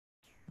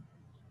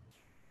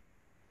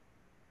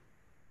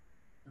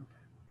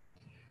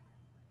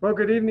Well,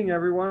 good evening,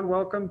 everyone.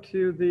 Welcome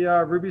to the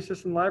Ruby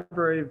Sisson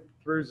Library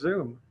through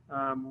Zoom.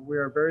 We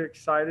are very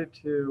excited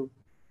to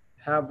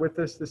have with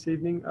us this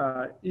evening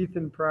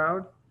Ethan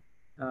Proud.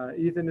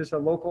 Ethan is a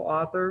local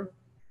author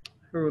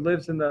who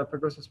lives in the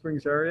Pagosa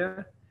Springs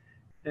area.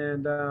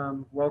 And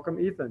welcome,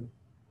 Ethan.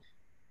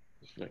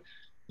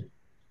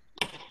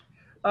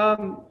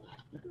 Um,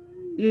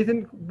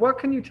 Ethan, what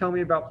can you tell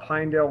me about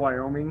Pinedale,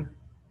 Wyoming?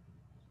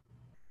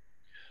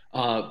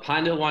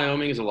 Pinedale,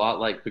 Wyoming is a lot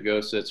like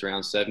Pagosa. It's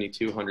around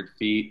 7,200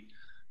 feet.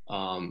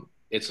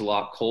 It's a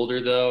lot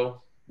colder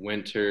though.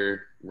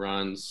 Winter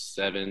runs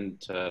 7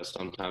 to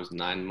sometimes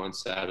 9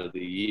 months out of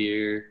the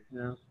year.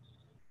 Yeah.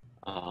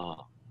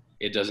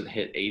 It doesn't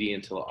hit 80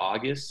 until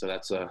August,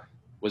 so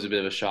was a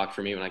bit of a shock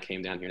for me when I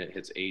came down here, and it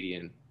hits 80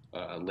 in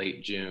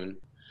late June,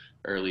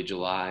 early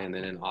July, and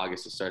then in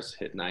August it starts to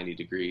hit 90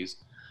 degrees.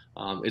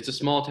 It's a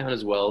small town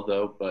as well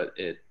though, but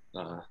it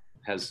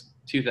has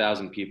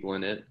 2,000 people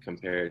in it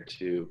compared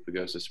to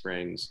Pagosa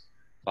Springs,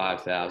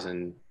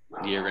 5,000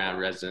 year-round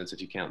residents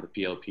if you count the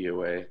PLP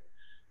away,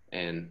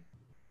 and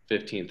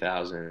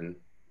 15,000,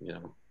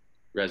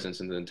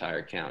 residents in the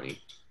entire county.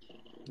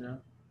 Yeah.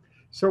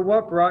 So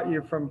what brought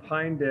you from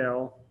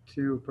Pinedale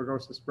to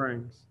Pagosa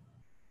Springs?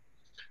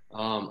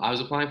 I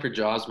was applying for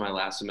jobs my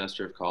last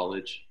semester of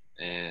college,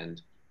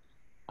 and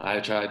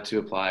I tried to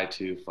apply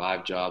to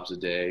 5 jobs a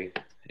day,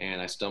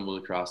 and I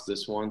stumbled across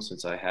this one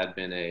since I had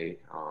been a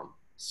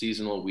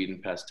seasonal weed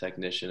and pest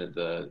technician at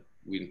the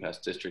weed and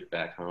pest district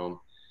back home,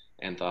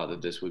 and thought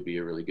that this would be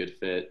a really good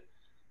fit.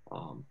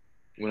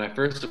 When I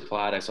first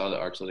applied, I saw that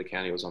Archuleta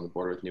County was on the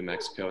border with New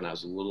Mexico, and I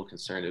was a little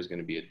concerned it was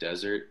going to be a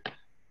desert,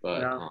 but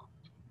Yeah.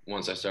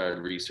 Once I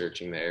started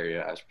researching the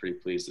area, I was pretty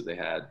pleased that they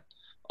had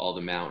all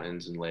the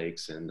mountains and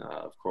lakes and,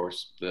 of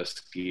course, the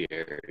ski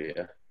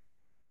area.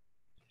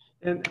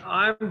 And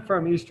I'm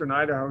from Eastern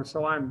Idaho,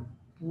 so I'm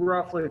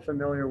roughly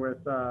familiar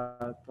with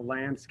the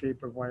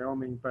landscape of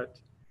Wyoming, but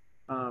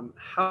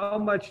how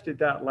much did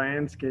that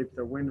landscape,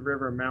 the Wind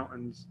River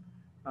Mountains,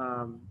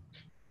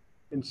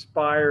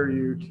 inspire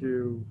you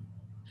to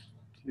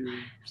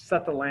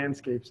set the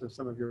landscapes of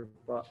some of your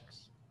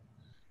books?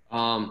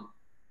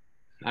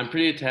 I'm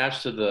pretty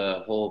attached to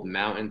the whole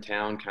mountain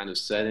town kind of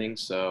setting.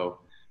 So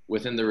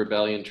within the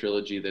Rebellion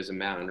trilogy, there's a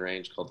mountain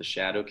range called the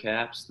Shadow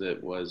Caps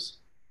that was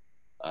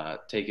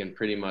taken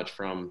pretty much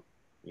from,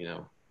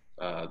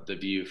 the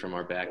view from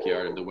our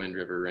backyard of the Wind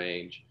River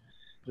Range.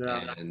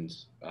 Yeah. And,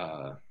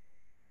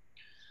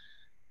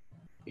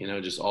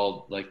 just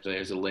all like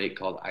there's a lake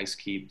called Ice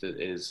Keep that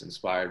is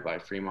inspired by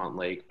Fremont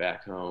Lake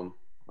back home.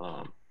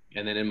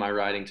 And then in my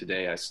writing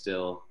today,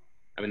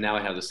 now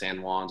I have the San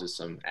Juans as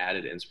some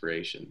added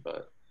inspiration,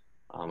 but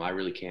I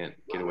really can't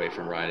get away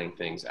from writing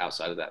things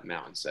outside of that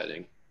mountain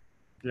setting.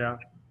 Yeah.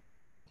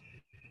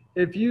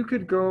 If you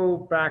could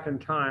go back in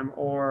time,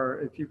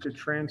 or if you could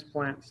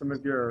transplant some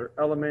of your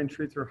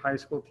elementary through high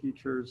school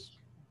teachers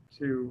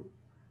to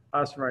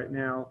us right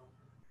now,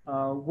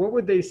 what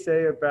would they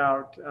say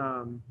about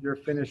your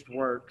finished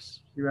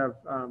works? You have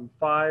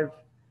five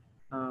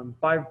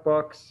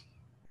books,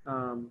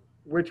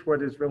 which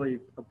what is really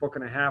a book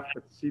and a half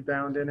with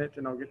Seabound in it,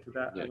 and I'll get to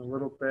that in a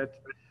little bit.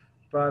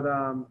 But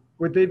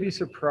would they be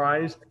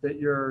surprised that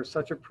you're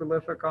such a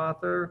prolific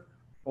author,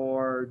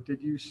 or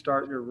did you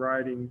start your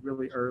writing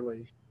really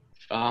early?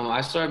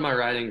 I started my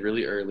writing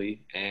really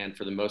early, and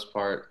for the most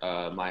part,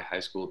 my high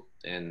school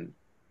and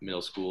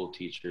middle school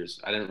teachers,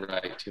 I didn't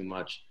write too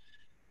much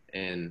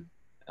in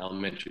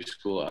elementary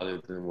school other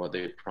than what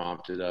they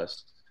prompted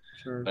us.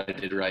 Sure. But I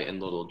did write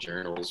in little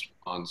journals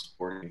on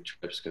sporting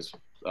trips because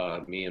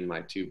me and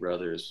my 2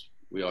 brothers,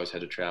 we always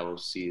had to travel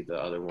to see the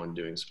other one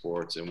doing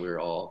sports, and we were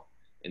all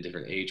in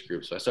different age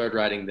groups. So I started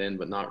writing then,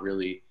 but not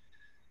really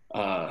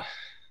to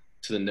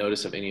the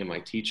notice of any of my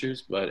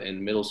teachers. But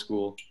in middle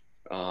school,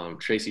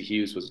 Tracy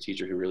Hughes was a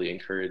teacher who really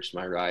encouraged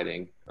my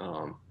writing.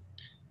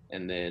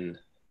 And then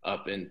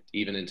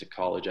even into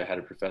college, I had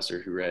a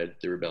professor who read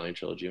the Rebellion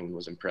trilogy and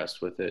was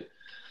impressed with it.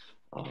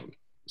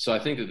 So I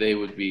think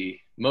that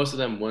most of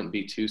them wouldn't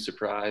be too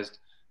surprised.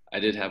 I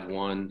did have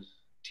one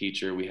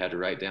teacher, we had to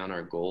write down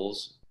our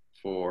goals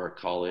for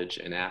college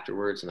and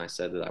afterwards, and I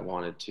said that I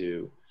wanted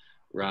to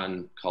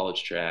run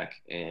college track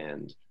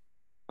and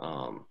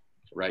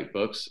write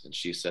books, and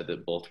she said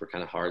that both were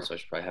kind of hard, so I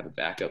should probably have a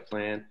backup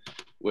plan,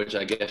 which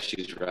I guess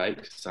she's right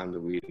because I'm the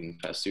weed and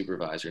pest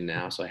supervisor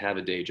now, so I have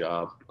a day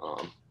job.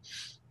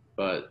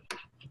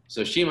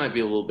 So she might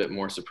be a little bit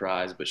more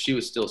surprised, but she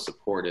was still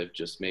supportive,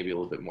 just maybe a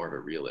little bit more of a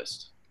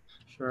realist.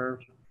 Sure.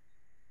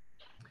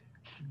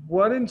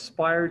 What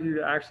inspired you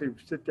to actually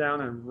sit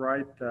down and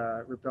write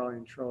the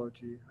Rebellion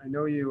trilogy? I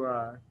know you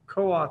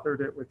co-authored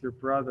it with your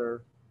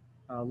brother,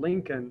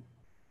 Lincoln,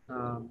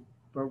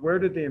 but where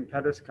did the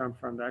impetus come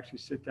from to actually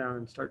sit down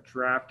and start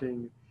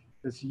drafting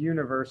this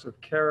universe of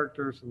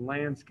characters and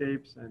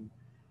landscapes and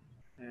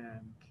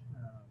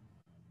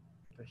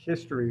the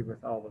history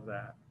with all of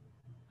that?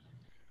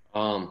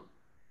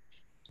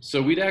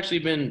 So we'd actually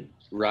been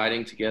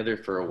writing together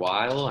for a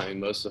while. I mean,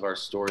 most of our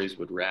stories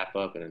would wrap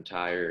up an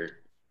entire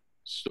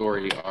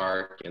story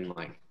arc in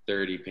like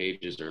 30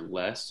 pages or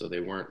less, so they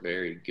weren't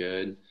very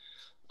good.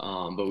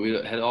 But we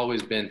had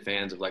always been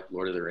fans of like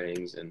Lord of the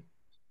Rings and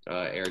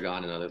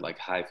Aragon and other like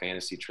high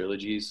fantasy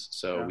trilogies.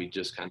 So Yeah. we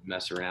just kind of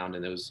mess around,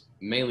 and it was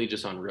mainly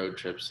just on road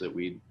trips that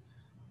we'd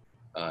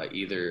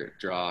either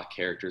draw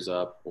characters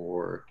up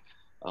or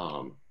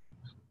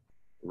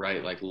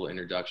write like little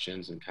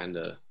introductions and kind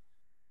of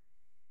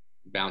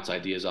bounce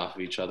ideas off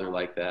of each other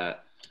like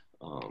that.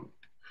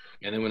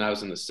 And then when I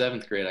was in the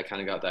 7th grade, I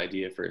kind of got the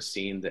idea for a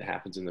scene that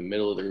happens in the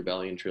middle of the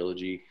Rebellion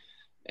trilogy.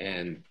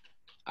 And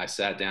I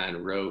sat down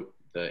and wrote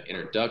the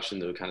introduction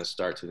that would kind of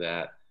start to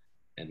that.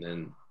 And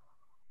then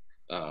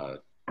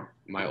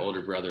my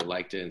older brother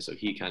liked it. And so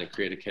he kind of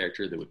created a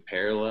character that would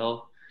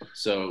parallel.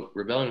 So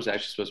Rebellion was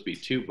actually supposed to be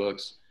 2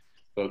 books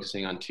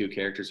focusing on 2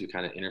 characters who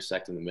kind of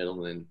intersect in the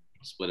middle and then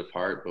split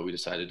apart. But we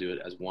decided to do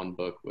it as 1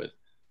 book with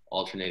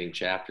alternating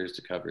chapters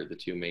to cover the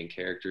 2 main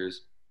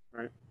characters.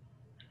 Right.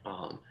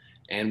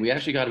 And we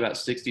actually got about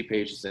 60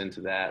 pages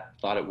into that,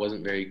 thought it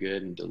wasn't very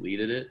good and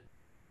deleted it.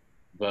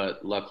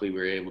 But luckily we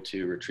were able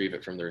to retrieve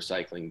it from the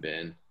recycling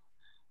bin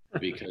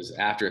because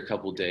after a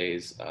couple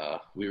days,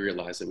 we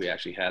realized that we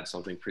actually had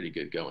something pretty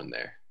good going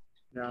there.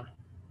 Yeah.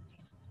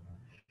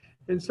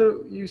 And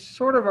so you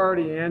sort of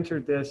already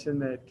answered this in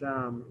that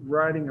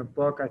writing a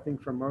book, I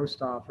think for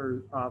most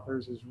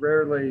authors is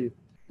rarely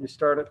you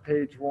start at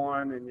page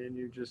 1 and then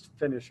you just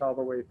finish all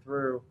the way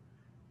through.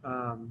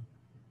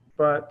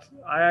 But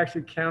I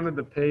actually counted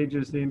the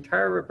pages. The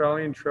entire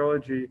Rebellion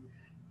trilogy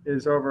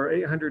is over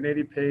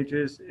 880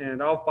 pages,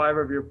 and all 5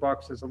 of your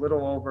books is a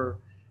little over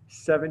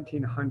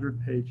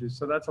 1,700 pages.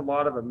 So that's a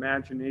lot of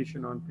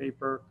imagination on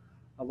paper,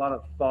 a lot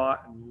of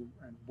thought and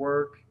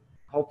work,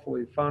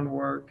 hopefully fun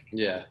work.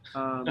 Yeah.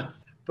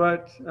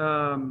 But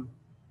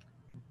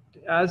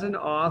as an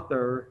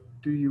author,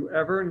 do you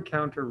ever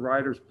encounter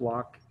writer's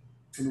block?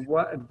 And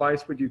what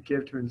advice would you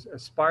give to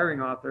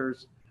aspiring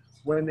authors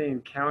when they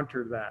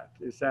encounter that?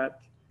 Is that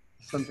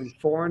something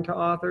foreign to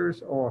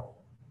authors, or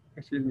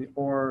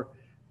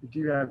do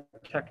you have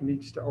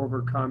techniques to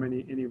overcome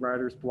any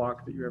writer's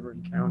block that you ever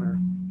encounter?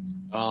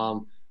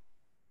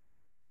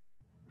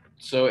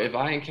 So if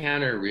I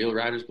encounter a real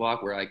writer's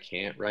block where I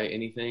can't write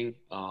anything,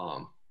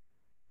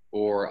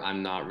 or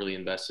I'm not really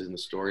invested in the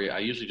story, I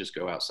usually just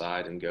go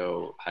outside and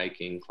go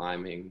hiking,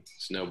 climbing,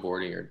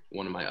 snowboarding, or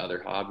one of my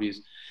other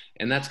hobbies.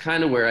 And that's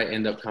kind of where I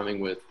end up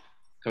coming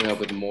up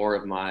with more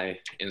of my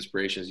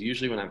inspirations.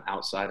 Usually when I'm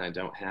outside, I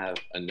don't have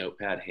a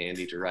notepad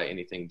handy to write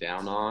anything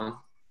down on.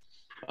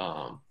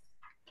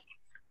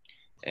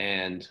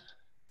 And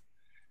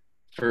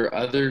for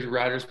other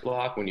writer's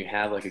block, when you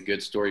have like a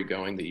good story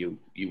going that you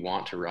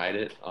want to write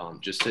it,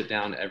 just sit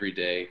down every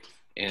day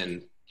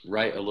and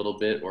write a little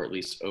bit, or at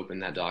least open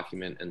that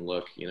document and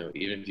look. Even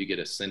if you get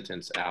a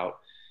sentence out,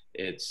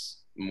 it's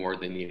more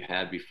than you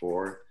had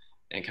before,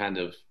 and kind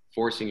of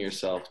forcing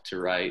yourself to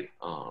write,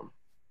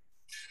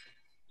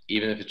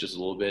 even if it's just a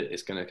little bit,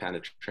 it's going to kind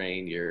of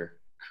train your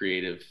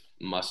creative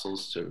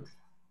muscles to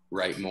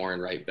write more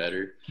and write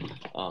better.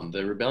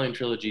 The Rebellion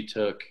trilogy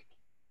took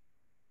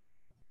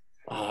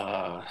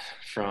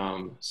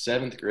from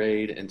 7th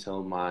grade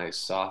until my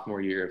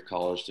sophomore year of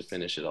college to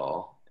finish it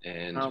all.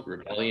 And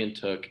Rebellion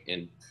took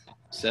in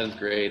 7th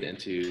grade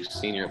into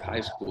senior of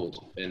high school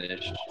to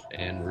finish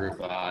and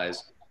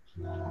revise.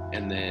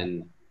 And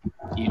then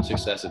each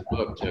successive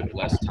book took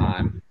less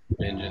time.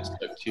 Vengeance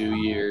took 2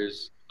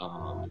 years,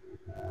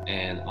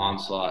 and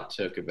Onslaught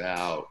took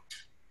about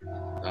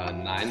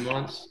 9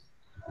 months.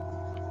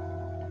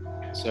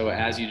 So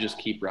as you just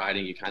keep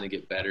writing, you kind of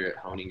get better at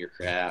honing your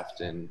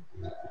craft, and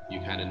you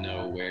kind of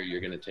know where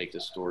you're going to take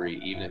the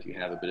story. Even if you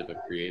have a bit of a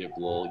creative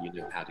lull, you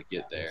know how to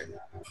get there.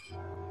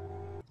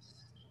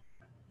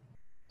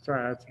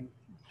 Sorry, I had some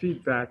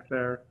feedback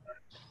there.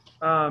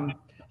 I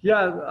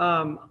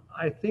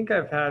think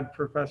I've had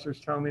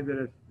professors tell me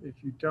that if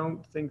you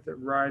don't think that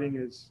writing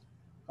is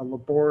a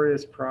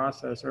laborious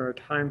process or a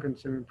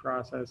time-consuming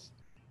process,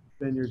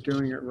 then you're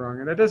doing it wrong.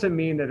 And that doesn't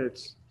mean that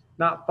it's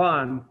not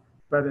fun,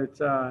 but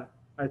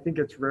I think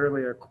it's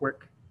rarely a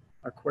quick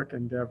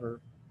endeavor.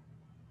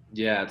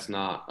 Yeah, it's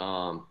not.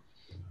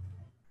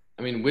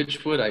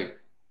 Witchwood, I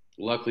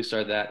luckily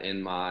started that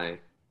in my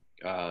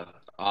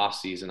off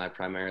season. I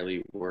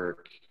primarily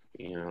work,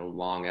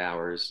 long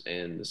hours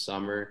in the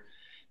summer,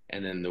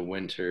 and then the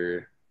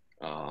winter,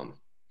 I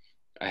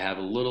have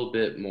a little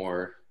bit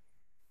more,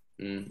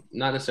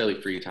 not necessarily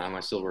free time.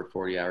 I still work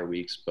 40-hour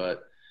weeks,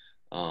 but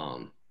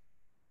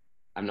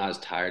I'm not as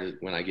tired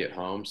when I get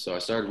home. So I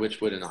started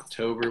Witchwood in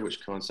October,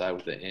 which coincided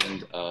with the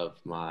end of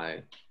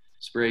my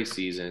spray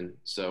season.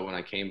 So when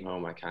I came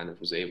home, I kind of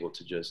was able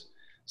to just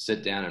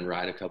sit down and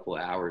write a couple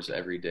of hours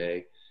every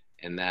day.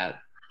 And that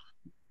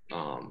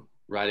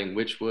writing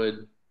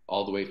Witchwood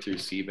all the way through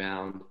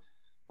Seabound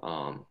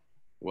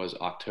was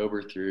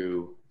October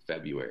through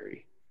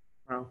February.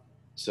 Wow.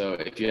 So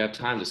if you have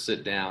time to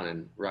sit down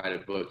and write a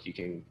book, you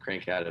can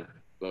crank out a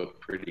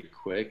book pretty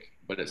quick,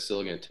 but it's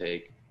still going to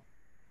take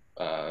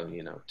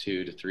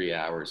 2 to 3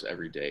 hours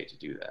every day to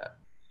do that.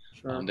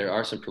 Sure. There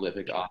are some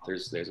prolific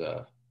authors. There's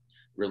a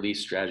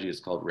release strategy is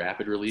called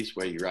rapid release,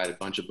 where you write a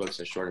bunch of books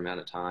in a short amount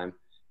of time,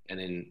 and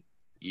then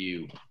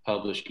you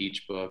publish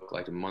each book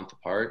like a month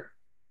apart.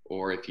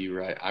 Or if you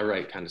write, I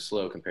write kind of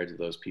slow compared to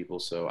those people,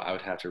 so I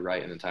would have to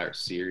write an entire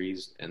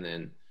series and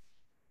then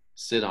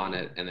sit on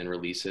it and then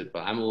release it. But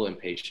I'm a little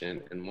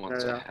impatient, and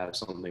once I Yeah. have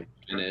something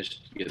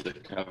finished, get the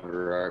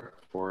cover art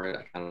for it,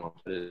 I kind of want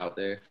to put it out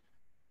there.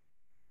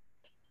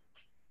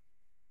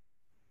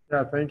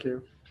 Yeah, thank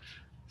you.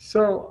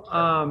 So,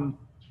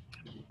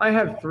 I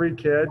have 3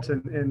 kids,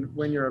 and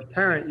when you're a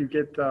parent, you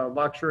get the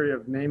luxury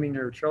of naming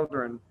your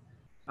children.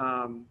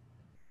 Um,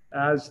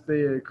 as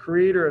the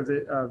creator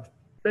of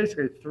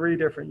basically 3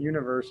 different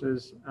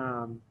universes,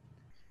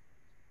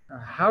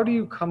 how do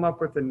you come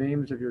up with the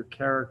names of your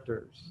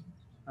characters?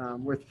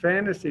 With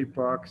fantasy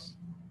books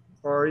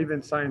or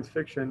even science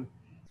fiction,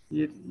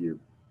 you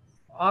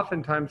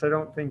oftentimes I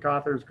don't think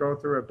authors go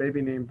through a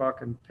baby name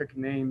book and pick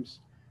names.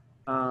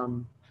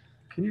 Um,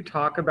 can you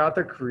talk about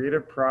the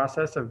creative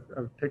process of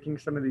picking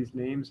some of these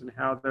names and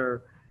how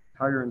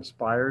you're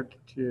inspired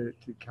to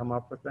come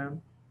up with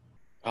them?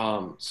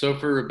 So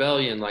for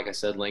Rebellion, like I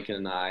said, Lincoln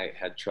and I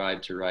had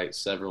tried to write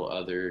several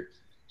other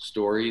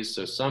stories.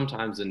 So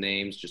sometimes the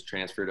names just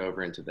transferred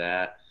over into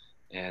that,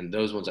 and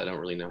those ones I don't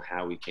really know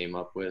how we came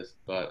up with.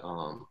 But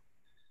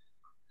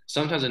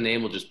sometimes a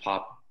name will just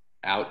pop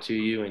out to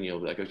you, and you'll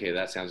be like, okay,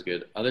 that sounds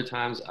good. Other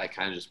times I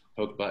kind of just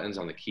poke buttons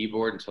on the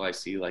keyboard until I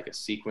see like a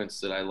sequence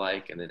that I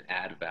like, and then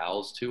add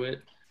vowels to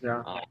it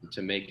Yeah.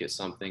 to make it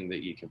something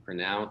that you can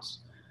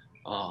pronounce.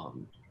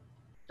 Um,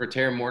 for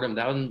Terra Mortem,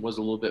 that one was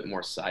a little bit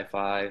more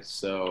sci-fi,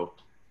 so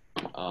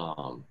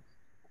um,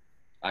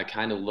 I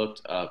kind of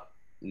looked up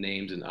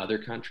names in other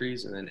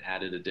countries and then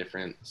added a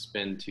different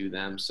spin to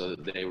them so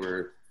that they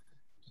were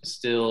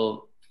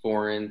still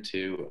foreign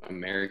to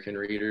American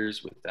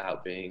readers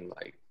without being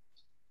like,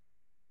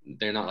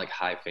 they're not like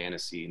high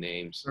fantasy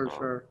names. For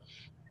sure.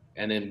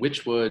 And then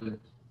Witchwood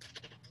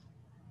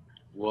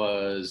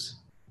was,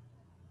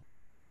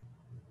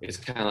 it's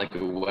kind of like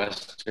a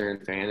Western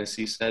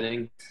fantasy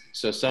setting.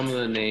 So some of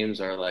the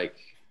names are like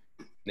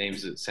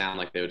names that sound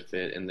like they would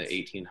fit in the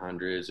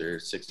 1800s or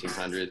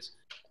 1600s.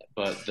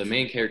 But the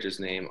main character's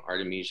name,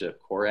 Artemisia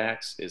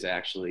corax, is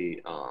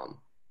actually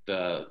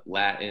the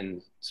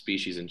Latin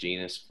species and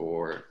genus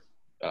for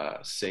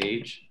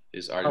sage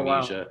is Oh, wow.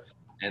 Artemisia.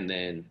 And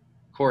then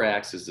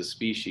corax is the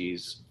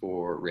species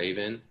for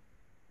raven.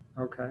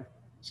 Okay.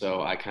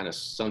 So I kind of,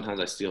 sometimes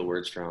I steal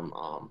words from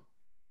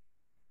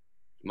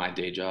my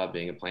day job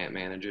being a plant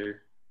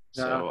manager.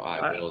 Yeah. So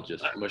I will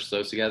just mush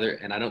those together.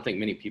 And I don't think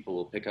many people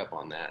will pick up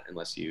on that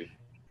unless you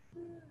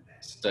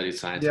study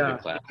scientific Yeah.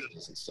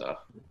 classes and stuff.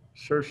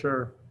 Sure.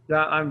 Sure.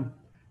 Yeah.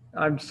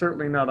 I'm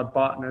certainly not a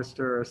botanist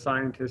or a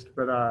scientist,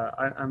 but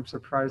I'm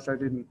surprised I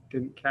didn't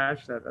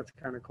catch that. That's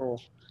kind of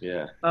cool.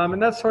 Yeah.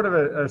 And that's sort of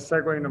a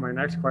segue into my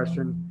next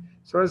question.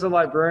 So, as a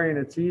librarian,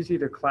 it's easy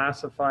to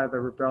classify the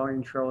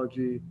Rebellion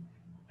trilogy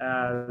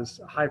as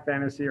high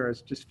fantasy or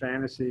as just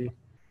fantasy.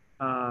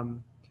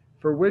 Um,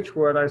 for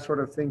Witchwood, I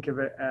sort of think of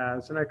it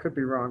as, and I could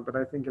be wrong, but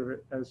I think of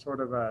it as sort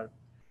of a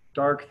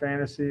dark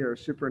fantasy or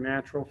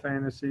supernatural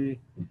fantasy.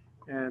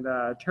 And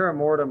Terra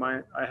Mortem,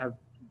 I have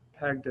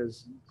pegged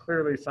as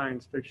clearly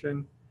science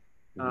fiction.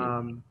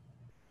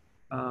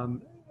 Mm-hmm.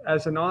 Um,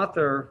 as an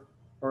author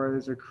or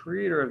as a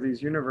creator of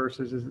these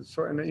universes, is it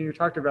sort? And you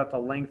talked about the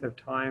length of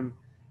time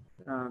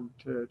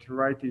to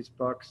write these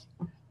books,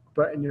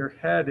 but in your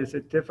head, is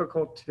it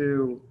difficult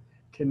to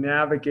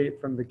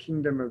navigate from the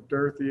kingdom of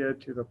Dirthia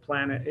to the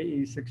planet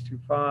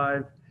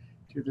AE625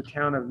 to the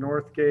town of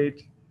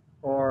Northgate,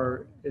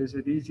 or is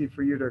it easy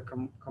for you to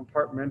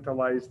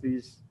compartmentalize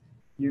these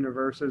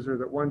universes, or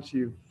that once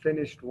you've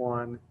finished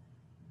one,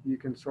 you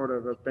can sort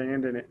of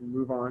abandon it and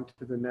move on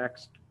to the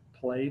next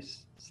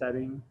place,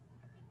 setting?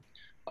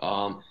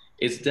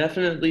 It's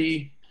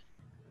definitely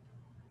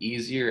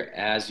easier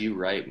as you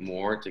write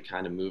more to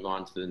kind of move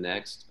on to the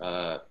next.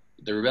 The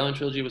Rebellion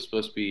trilogy was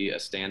supposed to be a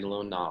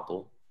standalone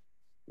novel.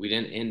 We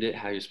didn't end it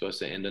how you're supposed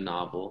to end a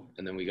novel,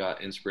 and then we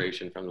got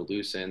inspiration from the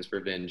Loose Ends for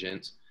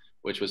Vengeance,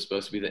 which was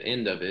supposed to be the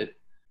end of it.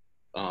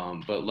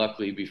 But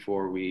luckily,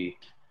 before we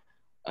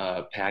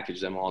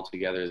packaged them all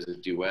together as a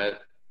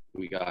duet,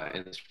 we got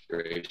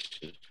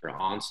inspiration for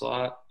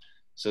Onslaught.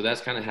 So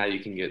that's kind of how you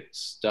can get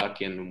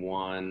stuck in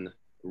one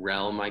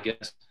realm, I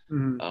guess.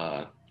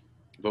 Mm-hmm.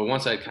 But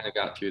once I kind of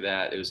got through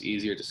that, it was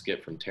easier to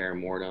skip from Terra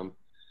Mortem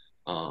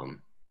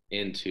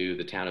into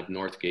the town of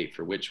Northgate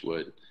for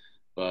Witchwood.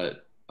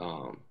 But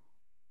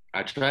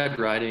I tried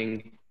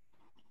writing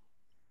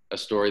a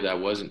story that I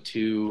wasn't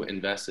too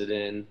invested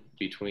in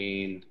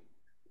between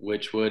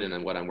Witchwood and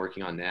then what I'm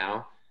working on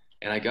now.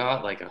 And I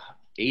got like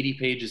 80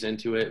 pages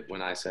into it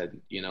when I said,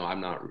 you know, I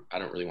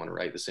don't really want to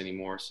write this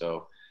anymore.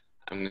 So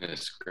I'm going to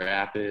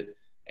scrap it.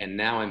 And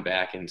now I'm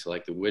back into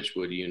like the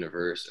Witchwood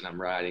universe, and I'm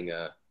writing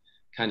a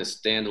kind of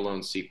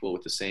standalone sequel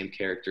with the same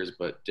characters,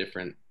 but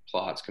different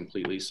plots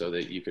completely so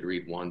that you could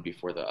read one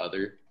before the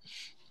other.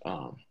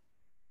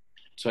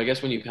 So I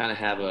guess when you kind of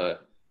have a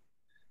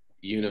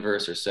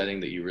universe or setting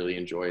that you really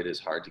enjoy, it is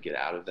hard to get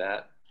out of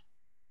that.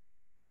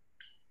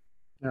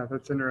 Yeah,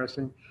 that's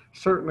interesting.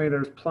 Certainly,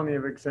 there's plenty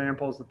of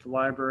examples at the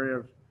library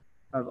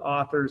of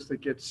authors that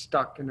get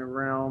stuck in a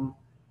realm,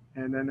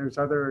 and then there's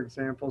other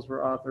examples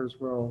where authors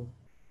will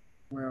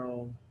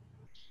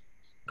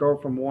go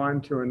from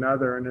one to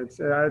another. And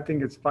I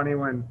think it's funny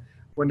when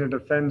it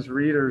offends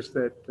readers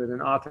that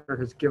an author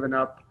has given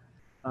up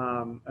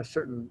a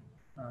certain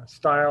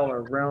style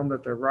or realm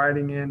that they're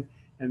writing in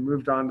and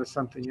moved on to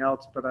something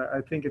else. But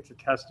I think it's a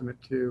testament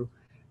to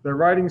their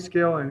writing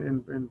skill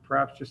and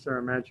perhaps just their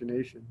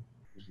imagination.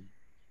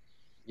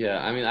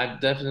 Yeah, I mean, I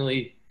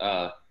definitely,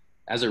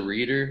 as a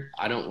reader,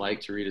 I don't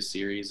like to read a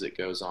series that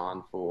goes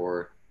on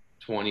for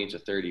 20 to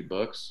 30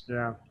 books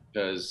Yeah.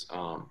 because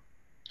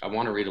I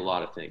want to read a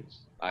lot of things.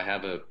 I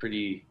have a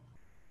pretty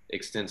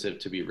extensive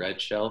to be read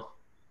shelf.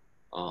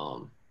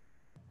 Um,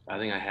 I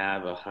think I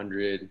have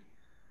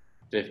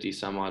 150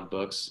 some odd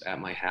books at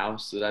my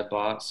house that I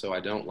bought, so I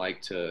don't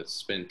like to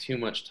spend too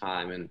much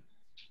time in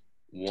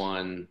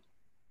one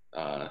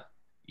uh,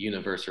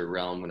 universe or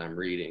realm when I'm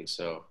reading.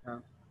 So Yeah.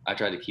 I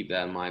try to keep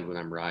that in mind when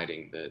I'm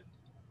writing, that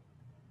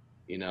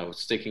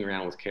sticking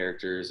around with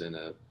characters in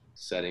a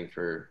setting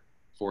for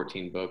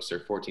 14 books or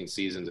 14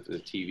 seasons of the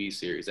TV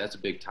series, that's a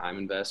big time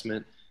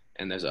investment.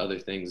 And there's other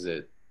things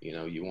that,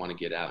 you want to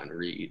get out and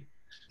read.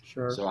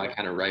 Sure. So I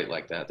kind of write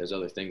like that. There's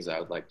other things I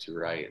would like to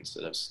write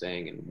instead of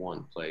staying in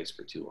one place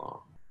for too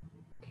long.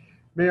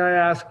 May I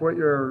ask what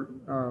you're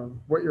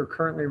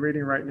currently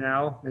reading right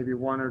now? Maybe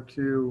one or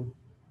two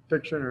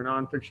fiction or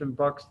nonfiction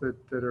books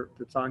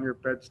that's on your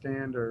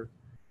bedstand or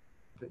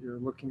that you're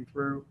looking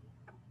through.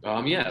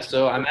 Yeah,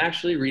 so I'm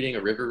actually reading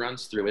A River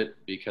Runs Through It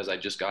because I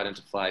just got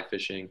into fly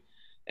fishing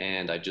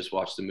and I just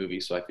watched the movie,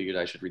 so I figured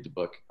I should read the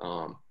book.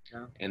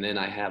 Yeah. And then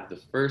I have the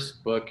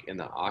first book in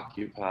the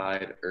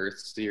Occupied Earth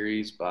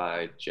series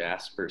by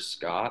Jasper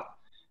Scott.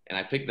 And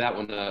I picked that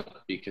one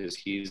up because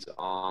he's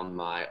on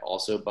my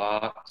also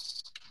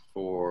box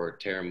for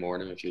Terra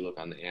Mortem if you look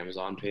on the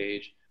Amazon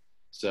page.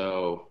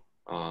 So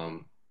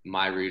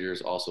my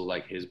readers also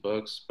like his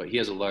books, but he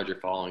has a larger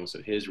following,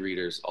 so his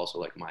readers also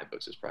like my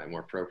books is probably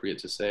more appropriate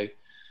to say.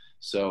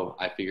 So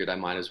I figured I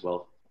might as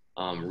well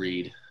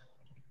read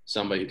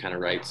somebody who kind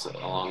of writes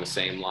along the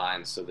same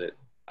lines so that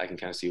I can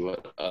kind of see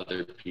what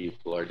other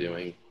people are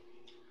doing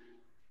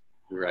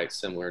who write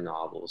similar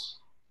novels.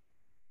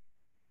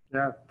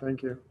 Yeah,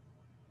 thank you.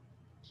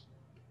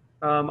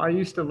 I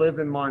used to live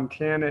in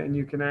Montana, and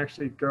you can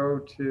actually go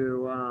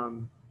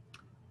to,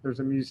 there's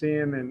a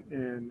museum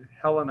in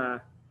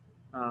Helena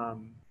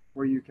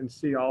where you can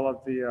see all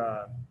of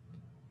the,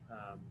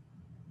 um,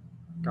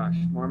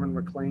 Norman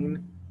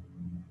McLean,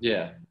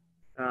 Yeah.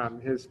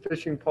 his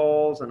fishing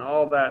poles and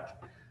all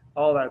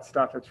that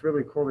stuff. It's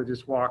really cool to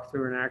just walk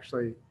through and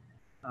actually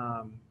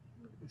um,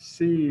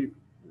 see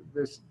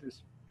this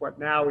what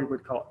now we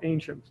would call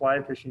ancient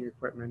fly fishing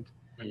equipment.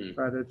 Mm-hmm.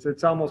 But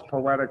it's almost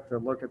poetic to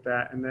look at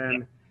that and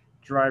then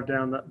drive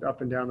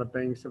up and down the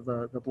banks of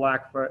the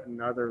Blackfoot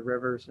and other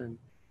rivers, and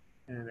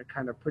it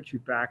kind of puts you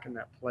back in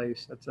that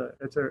place. It's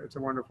a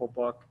wonderful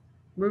book.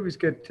 The movie's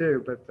good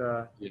too, but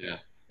Yeah.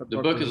 the The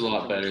book book is. is a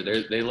lot better.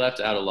 They left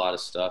out a lot of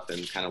stuff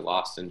and kind of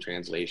lost in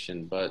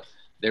translation, but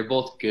they're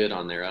both good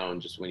on their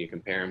own. Just when you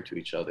compare them to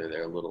each other,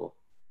 they're a little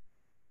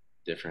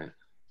different.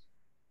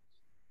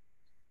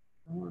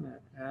 I want to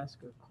ask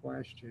a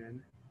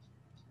question.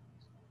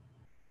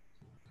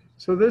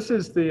 So this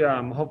is the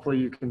hopefully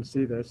you can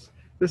see this.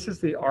 This is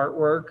the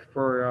artwork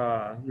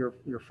for your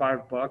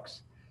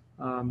 $5.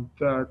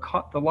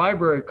 The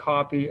library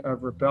copy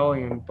of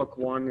Rebellion, Book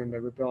One in the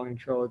Rebellion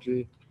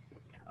trilogy.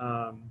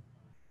 Um,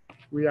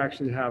 we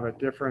actually have a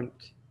different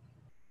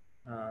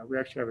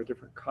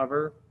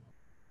cover.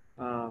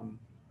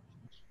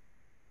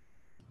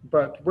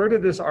 But where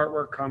did this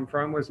artwork come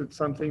from? Was it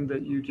something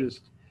that you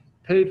just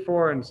paid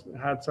for and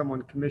had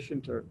someone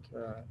commissioned to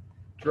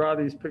draw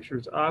these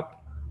pictures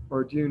up,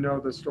 or do you know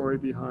the story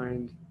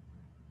behind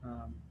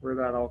where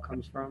that all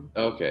comes from?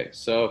 Okay,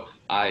 so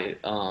I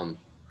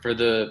for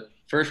the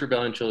first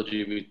Rebellion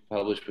trilogy we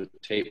published with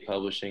Tate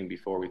Publishing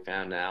before we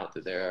found out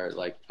that there are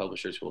like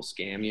publishers who will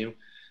scam you.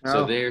 So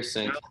Oh, they're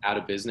sent out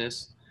of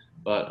business.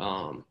 But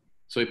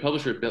so we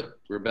published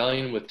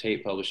Rebellion with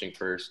Tate Publishing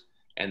first,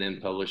 and then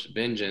published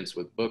Vengeance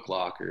with Book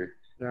Locker.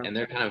 yeah, And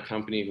they're kind of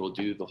company who will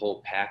do the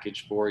whole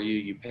package for you.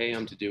 You pay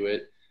them to do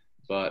it,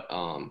 but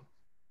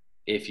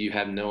if you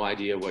have no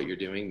idea what you're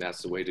doing,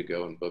 that's the way to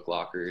go. And Book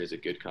Locker is a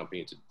good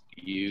company to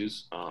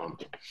use.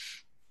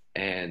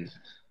 And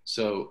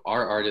so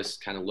our artists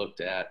kind of looked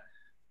at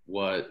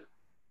what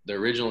the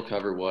original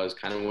cover was,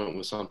 kind of went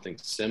with something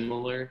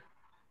similar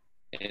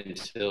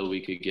until we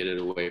could get it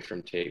away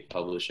from Tate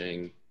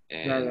Publishing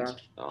and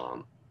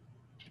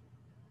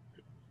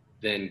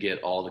then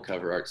get all the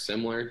cover art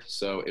similar.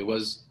 So it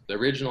was, the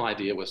original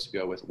idea was to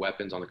go with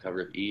weapons on the cover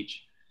of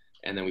each,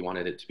 and then we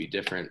wanted it to be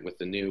different with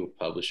the new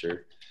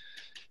publisher.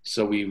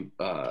 So we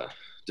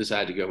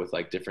decided to go with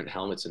like different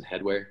helmets and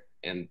headwear,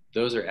 and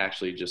those are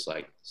actually just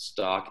like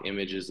stock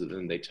images that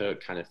then they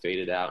took, kind of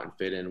faded out and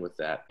fit in with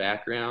that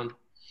background.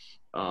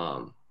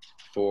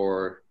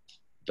 For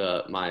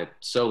my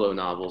solo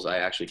novels, I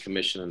actually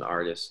commissioned an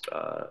artist,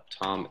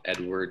 Tom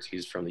Edwards.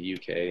 He's from the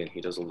UK, and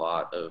he does a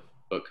lot of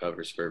book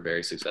covers for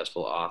very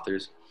successful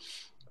authors.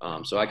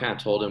 So I kind of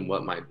told him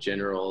what my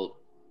general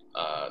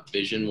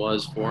vision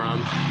was for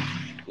him.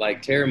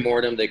 Like Terra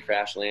Mortem, they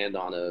crash land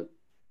on a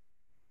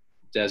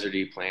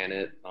deserty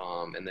planet,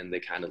 and then they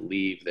kind of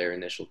leave their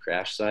initial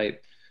crash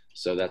site.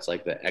 So that's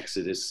like the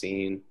Exodus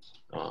scene.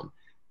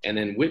 And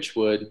then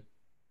Witchwood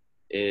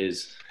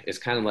is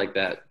kind of like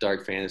that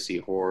dark fantasy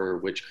horror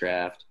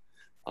witchcraft,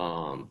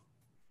 and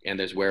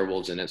there's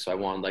werewolves in it. So I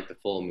wanted like the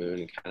full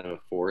moon, kind of a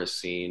forest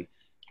scene,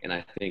 and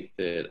I think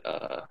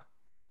that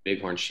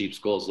bighorn sheep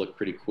skulls look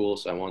pretty cool.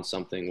 So I want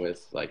something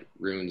with like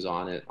runes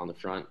on it on the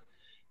front.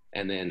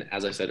 And then,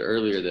 as I said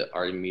earlier, the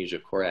Artemisia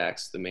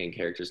corax, the main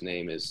character's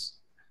name, is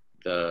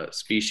the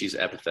species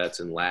epithets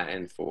in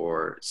Latin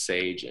for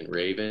sage and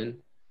raven.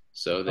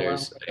 So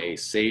there's a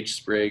sage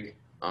sprig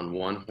on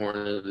one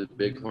horn of the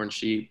bighorn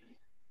sheep,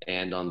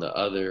 and on the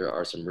other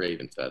are some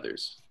raven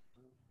feathers.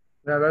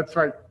 Yeah, that's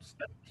like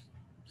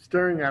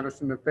staring at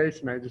us in the face,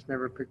 and I just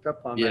never picked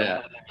up on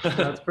that. Yeah.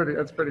 That's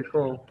pretty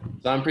cool.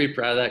 So I'm pretty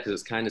proud of that because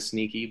it's kind of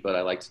sneaky, but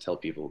I like to tell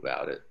people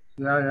about it.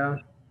 Yeah.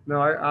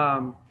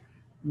 No,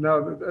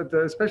 no,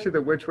 especially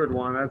the Witchwood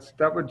one.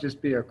 That would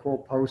just be a cool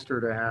poster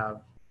to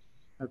have.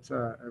 That's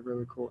a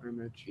really cool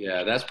image.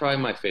 Yeah, that's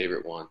probably my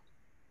favorite one.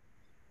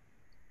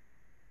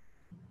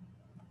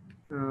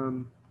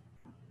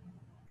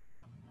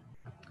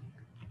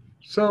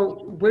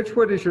 So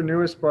Witchwood is your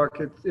newest book.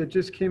 It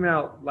just came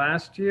out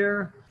last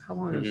year. How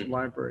long has the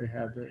library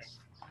had this?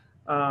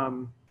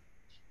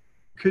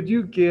 Could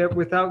you give,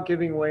 without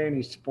giving away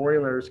any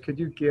spoilers, could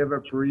you give a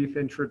brief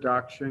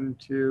introduction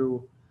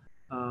to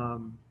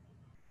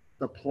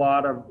the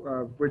plot of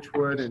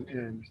Witchwood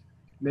and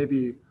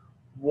maybe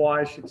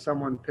why should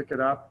someone pick it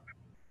up?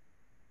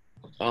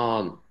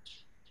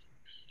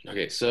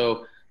 Okay,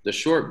 so the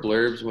short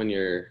blurbs when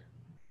you're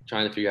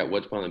trying to figure out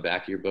what to put on the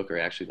back of your book are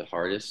actually the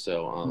hardest.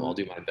 So I'll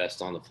do my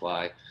best on the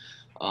fly.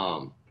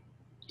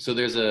 So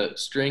there's a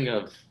string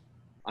of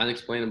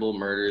unexplainable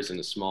murders in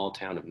the small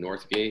town of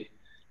Northgate,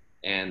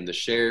 and the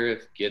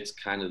sheriff gets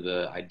kind of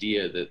the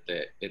idea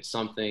that it's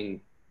something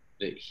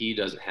that he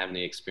doesn't have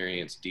any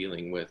experience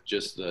dealing with,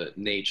 just the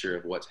nature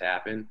of what's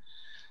happened.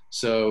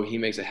 So he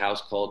makes a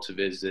house call to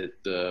visit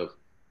the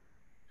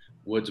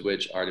woods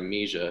witch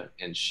Artemisia,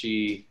 and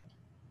she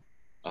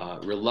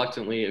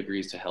reluctantly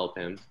agrees to help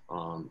him.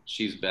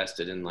 She's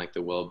vested in like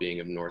the well-being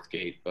of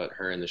Northgate, but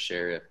her and the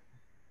sheriff,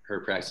 her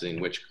practicing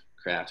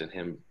witchcraft and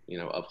him,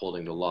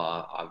 upholding the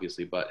law,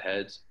 obviously butt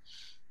heads.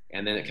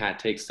 And then it kind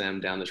of takes them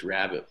down this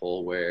rabbit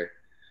hole where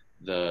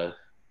the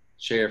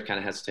sheriff kind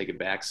of has to take a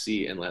back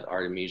seat and let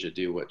Artemisia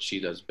do what she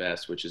does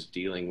best, which is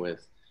dealing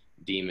with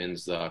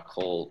demons, the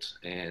occult,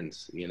 and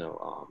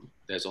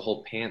there's a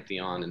whole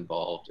pantheon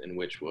involved in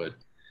Witchwood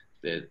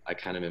that I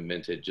kind of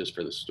invented just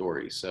for the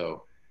story.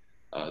 So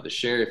the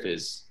sheriff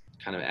is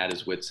kind of at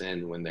his wit's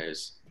end when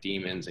there's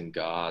demons and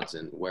gods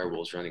and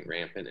werewolves running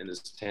rampant in this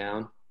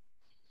town.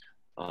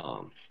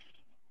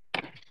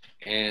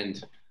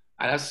 And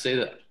I have to say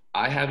that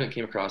I haven't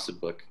came across a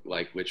book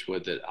like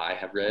Witchwood that I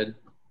have read.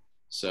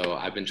 So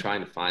I've been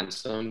trying to find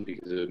some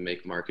because it would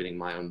make marketing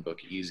my own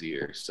book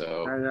easier.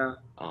 So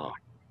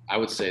I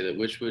would say that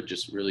Witchwood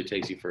just really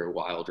takes you for a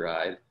wild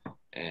ride,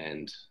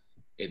 and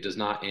it does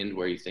not end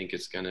where you think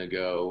it's going to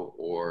go,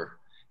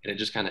 and it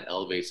just kind of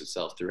elevates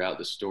itself throughout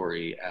the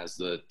story as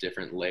the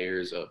different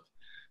layers of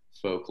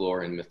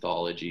folklore and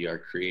mythology are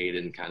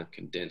created and kind of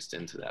condensed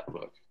into that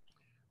book.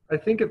 I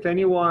think if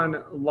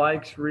anyone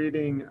likes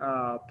reading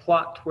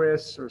plot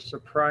twists or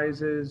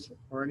surprises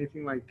or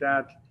anything like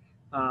that,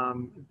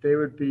 they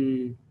would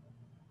be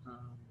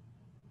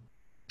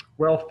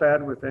well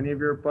fed with any of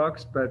your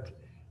books. But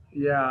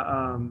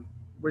yeah,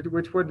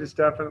 Witchwood is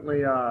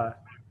definitely a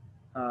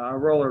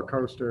roller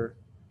coaster.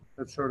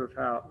 That's sort of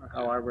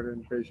how I would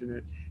envision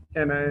it,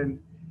 and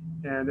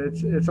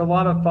it's a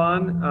lot of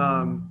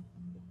fun.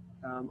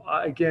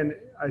 Again,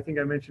 I think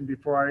I mentioned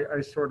before,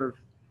 I sort of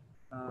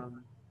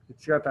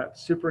it's got that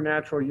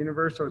supernatural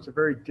universe, so it's a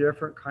very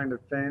different kind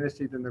of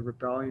fantasy than the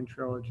Rebellion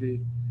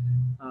trilogy,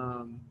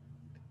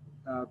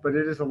 but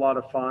it is a lot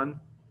of fun.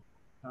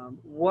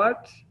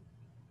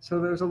 So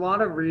there's a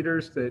lot of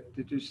readers that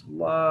just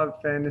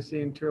love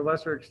fantasy and to a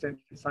lesser extent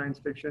science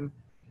fiction,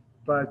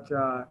 but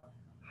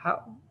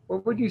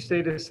what would you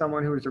say to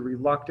someone who is a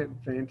reluctant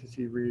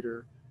fantasy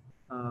reader?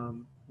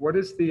 What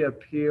is the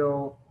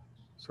appeal,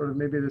 sort of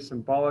maybe the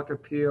symbolic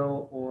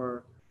appeal,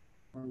 or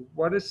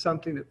what is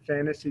something that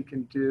fantasy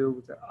can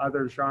do that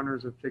other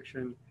genres of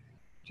fiction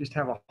just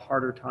have a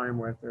harder time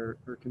with or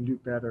can do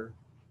better?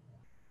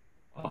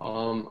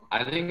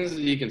 I think that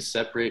you can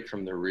separate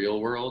from the real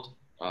world.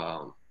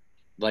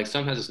 Like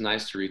sometimes it's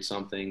nice to read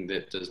something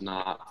that does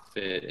not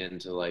fit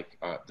into like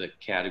the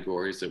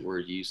categories that we're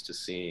used to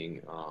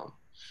seeing.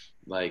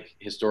 Like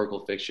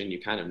historical fiction,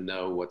 you kind of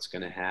know what's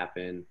going to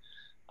happen.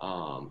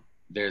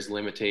 There's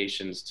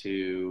limitations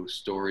to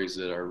stories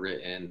that are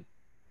written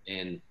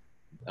in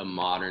a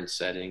modern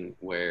setting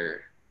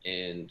where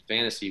in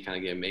fantasy, you kind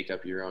of get to make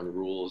up your own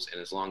rules,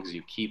 and as long as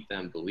you keep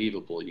them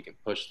believable, you can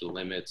push the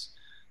limits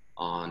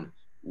on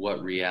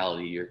what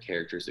reality your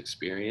characters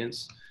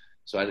experience.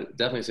 So I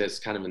definitely say it's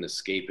kind of an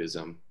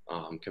escapism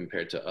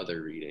compared to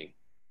other reading.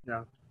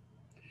 Yeah.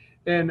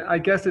 And I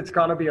guess it's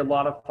got to be a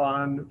lot of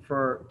fun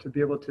to be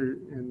able to,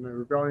 in the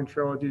Rebellion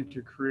trilogy,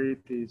 to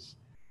create these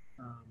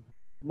um,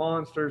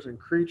 monsters and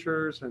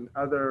creatures and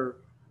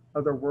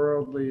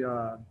otherworldly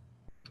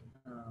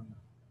um,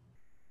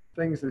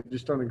 things that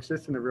just don't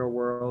exist in the real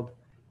world.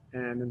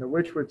 And in the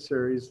Witchwood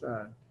series,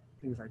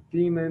 things like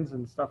demons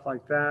and stuff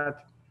like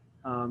that.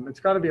 It's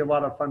got to be a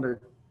lot of fun to,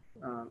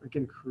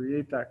 again,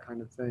 create that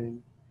kind of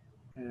thing.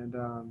 And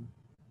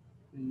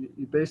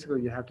you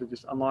basically, you have to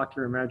just unlock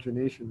your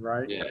imagination,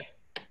 right? Yeah.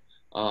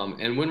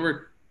 And when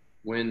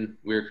we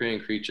were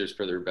creating creatures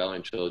for the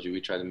Rebellion trilogy,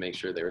 we tried to make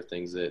sure they were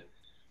things that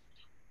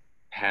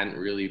hadn't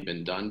really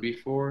been done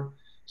before.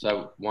 So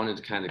I wanted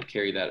to kind of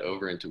carry that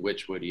over into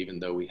Witchwood, even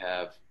though we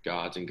have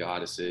gods and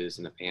goddesses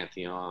and a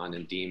pantheon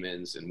and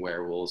demons and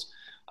werewolves.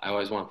 I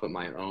always want to put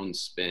my own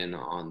spin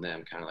on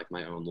them, kind of like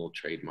my own little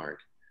trademark,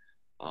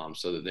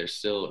 so that they're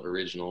still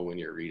original when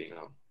you're reading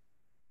them.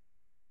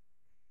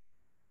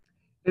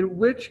 And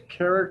which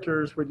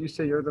characters would you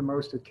say you're the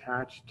most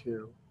attached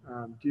to?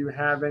 Do you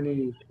have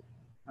any,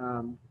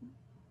 um,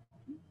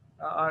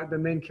 the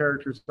main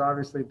characters,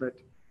 obviously, but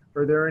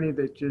are there any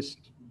that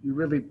just you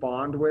really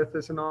bond with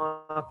as an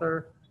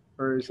author?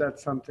 Or is that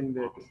something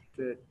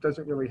that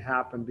doesn't really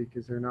happen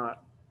because they're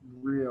not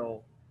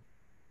real?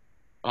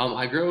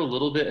 I grow a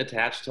little bit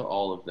attached to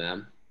all of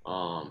them.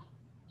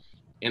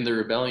 In the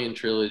Rebellion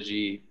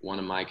trilogy, one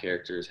of my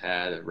characters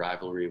had a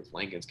rivalry with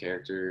Lincoln's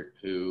character,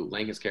 who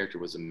Lincoln's character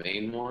was the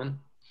main one.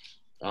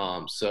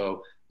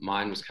 So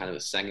mine was kind of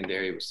a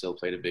secondary, but still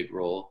played a big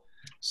role.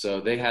 So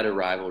they had a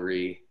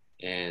rivalry,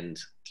 and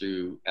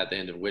at the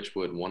end of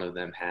Witchwood, one of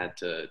them had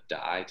to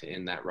die to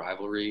end that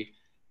rivalry.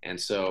 And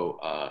so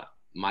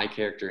my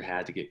character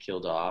had to get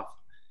killed off.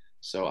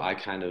 So I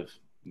kind of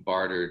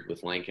bartered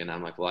with Lincoln.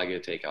 I'm like, well, I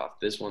get to take off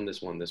this one,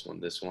 this one, this one,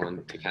 this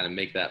one to kind of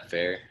make that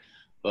fair.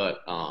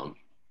 But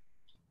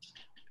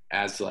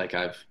as like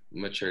I've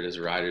matured as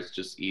a writer, it's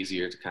just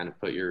easier to kind of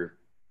put your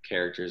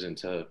characters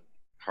into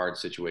hard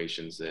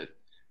situations that,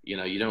 you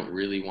know, you don't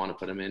really want to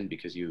put them in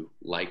because you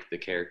like the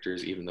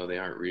characters, even though they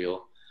aren't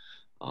real.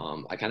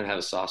 I kind of have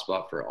a soft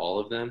spot for all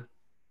of them.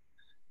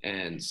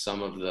 And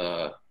some of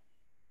the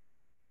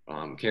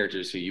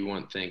characters who you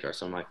wouldn't think are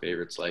some of my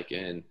favorites, like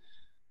in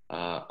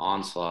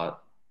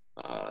Onslaught,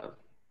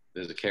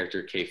 there's a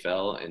character,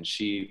 Kfell, and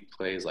she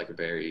plays like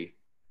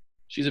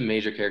she's a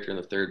major character in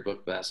the third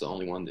book, but that's the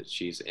only one that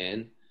she's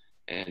in.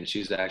 And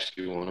she's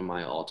actually one of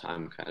my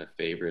all-time kind of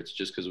favorites,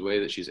 just because the way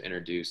that she's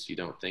introduced, you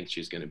don't think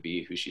she's going to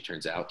be who she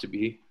turns out to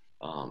be.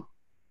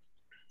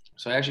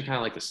 So I actually kind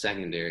of like the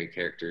secondary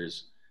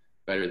characters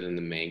better than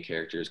the main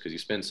characters, because you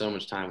spend so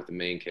much time with the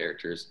main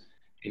characters,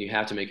 and you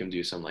have to make them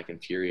do some like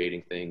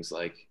infuriating things.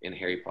 Like in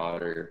Harry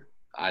Potter,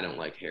 I don't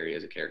like Harry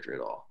as a character at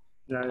all.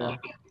 Yeah.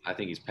 I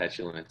think he's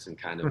petulant and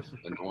kind of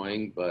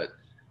annoying, but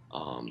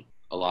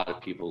a lot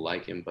of people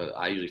like him. But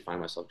I usually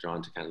find myself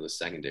drawn to kind of the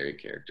secondary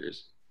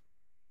characters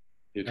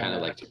who kind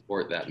of like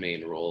support that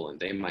main role, and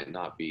they might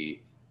not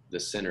be the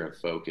center of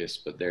focus,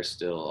 but they're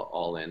still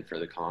all in for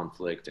the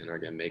conflict and are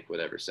going to make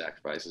whatever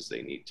sacrifices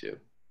they need to.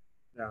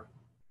 Yeah.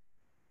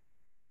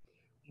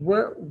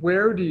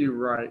 Where do you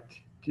write?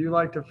 Do you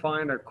like to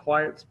find a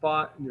quiet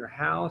spot in your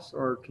house,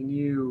 or can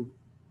you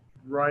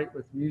write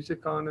with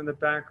music on in the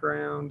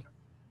background?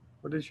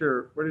 What is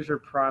your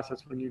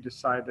process when you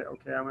decide that,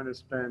 okay, I'm going to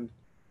spend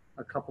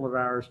a couple of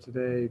hours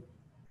today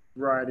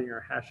writing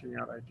or hashing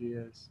out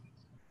ideas?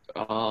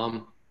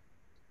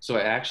 So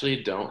I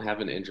actually don't have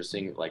an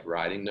interesting like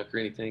writing nook or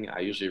anything.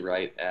 I usually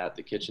write at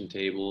the kitchen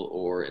table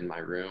or in my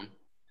room.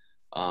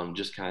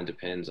 Just kind of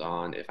depends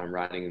on if I'm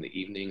writing in the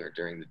evening or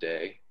during the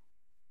day.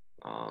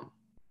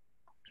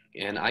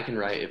 And I can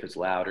write if it's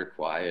loud or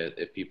quiet,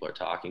 if people are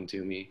talking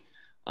to me.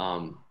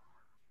 I'm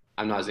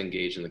not as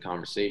engaged in the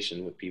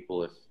conversation with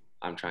people if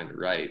I'm trying to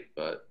write,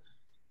 but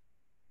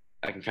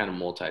I can kind of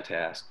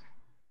multitask.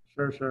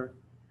 Sure.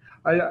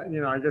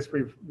 I guess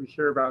we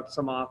hear about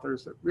some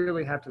authors that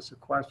really have to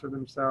sequester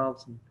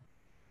themselves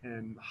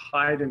and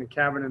hide in a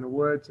cabin in the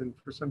woods. And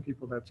for some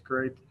people, that's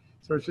great.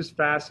 So it's just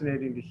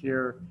fascinating to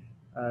hear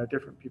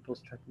different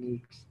people's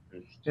techniques.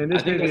 And I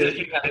think if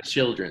you have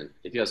children,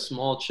 if you have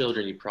small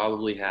children, you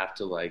probably have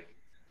to like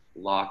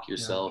lock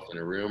yourself in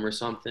a room or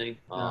something.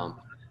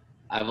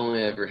 I've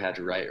only ever had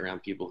to write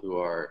around people who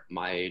are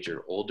my age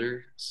or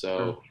older.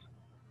 So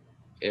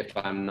if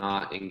I'm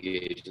not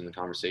engaged in the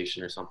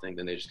conversation or something,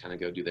 then they just kind of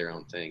go do their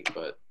own thing.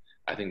 But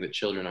I think that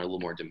children are a little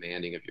more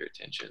demanding of your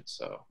attention.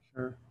 So.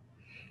 Sure.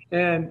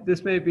 And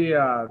this may be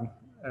an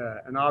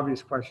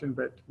obvious question,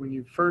 but when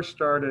you first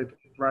started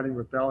writing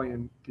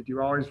Rebellion, did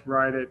you always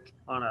write it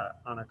on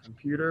a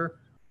computer,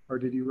 or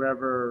did you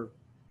ever,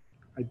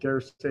 I dare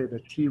say,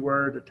 the T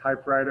word, a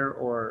typewriter,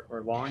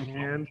 or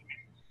longhand?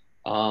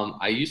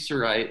 I used to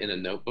write in a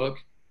notebook.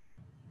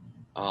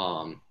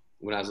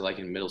 when I was like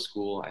in middle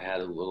school, I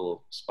had a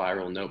little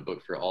spiral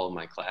notebook for all of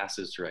my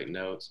classes to write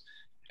notes,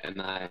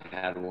 and I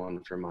had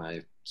one for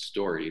my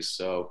stories.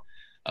 So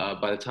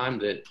by the time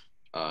that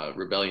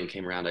Rebellion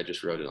came around, I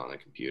just wrote it on a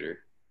computer.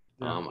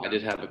 I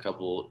did have a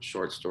couple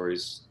short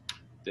stories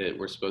that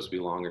were supposed to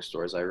be longer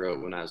stories I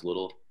wrote when I was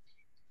little,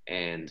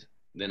 and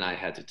then I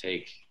had to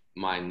take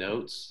my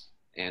notes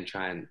and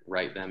try and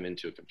write them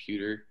into a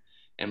computer,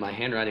 and my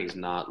handwriting is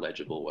not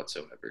legible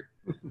whatsoever.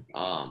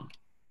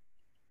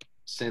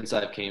 Since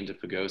I've came to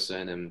Pagosa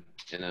and am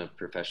in a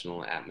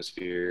professional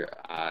atmosphere,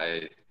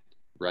 I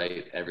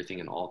write everything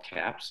in all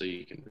caps so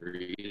you can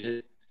read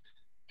it.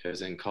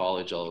 Because in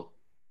college,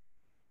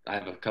 I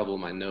have a couple of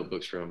my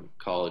notebooks from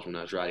college when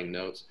I was writing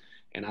notes,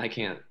 and I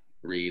can't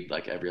read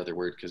like every other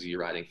word because you're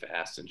writing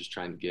fast and just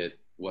trying to get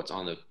what's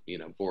on the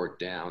board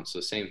down. So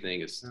the same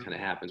thing is kind of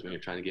happens when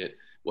you're trying to get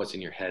what's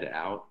in your head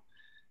out,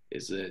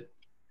 is that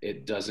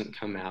it doesn't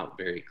come out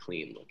very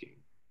clean looking.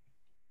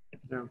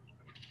 Yeah.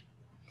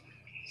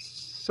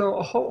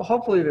 So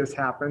hopefully this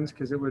happens,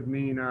 because it would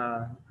mean,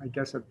 I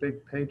guess, a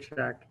big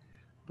paycheck.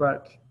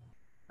 But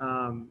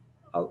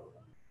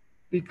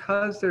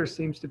because there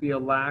seems to be a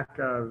lack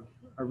of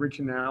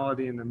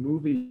originality in the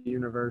movie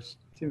universe,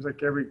 it seems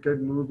like every good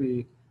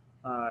movie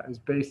is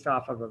based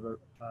off of a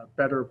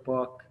better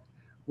book.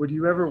 Would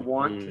you ever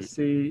want to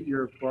see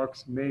your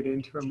books made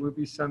into a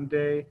movie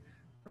someday?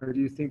 Or do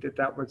you think that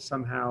that would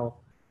somehow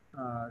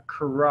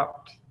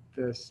corrupt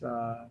this,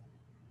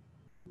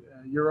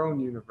 your own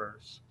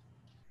universe?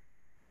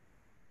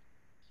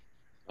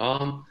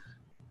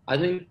 I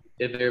think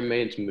if they're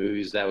made into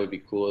movies, that would be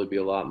cool. It'd be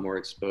a lot more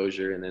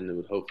exposure, and then it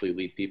would hopefully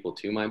lead people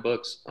to my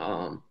books.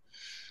 I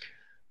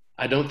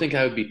don't think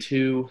I would be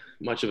too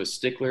much of a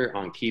stickler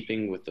on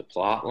keeping with the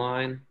plot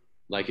line.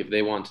 Like if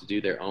they want to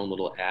do their own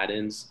little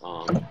add-ins,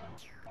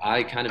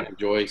 I kind of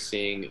enjoy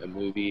seeing a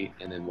movie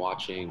and then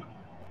watching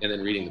and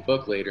then reading the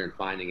book later and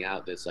finding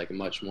out that it's like a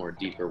much more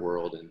deeper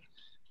world and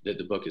that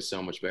the book is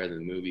so much better than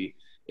the movie.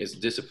 It's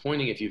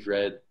disappointing if you've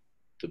read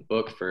the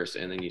book first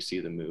and then you see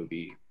the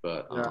movie,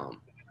 but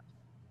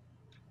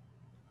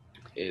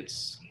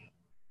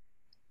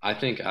I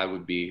think I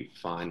would be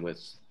fine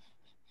with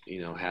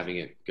having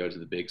it go to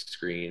the big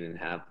screen and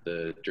have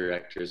the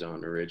director's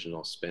own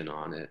original spin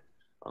on it,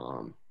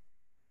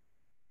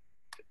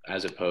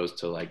 as opposed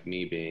to like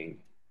me being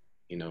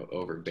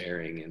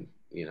overbearing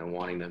and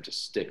wanting them to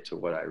stick to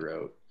what I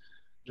wrote.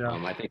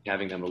 I think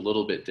having them a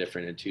little bit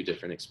different and two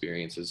different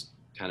experiences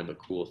kind of a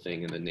cool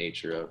thing in the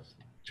nature of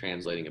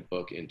translating a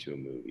book into a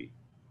movie.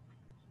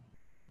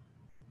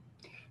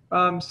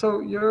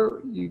 So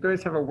you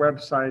guys have a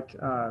website,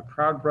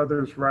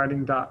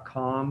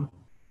 proudbrotherswriting.com.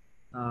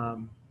 I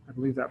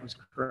believe that was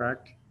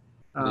correct.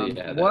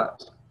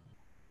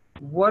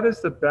 What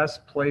is the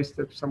best place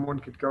that someone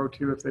could go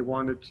to if they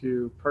wanted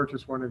to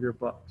purchase one of your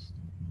books?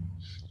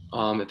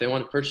 If they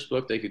want to purchase a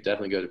book, they could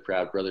definitely go to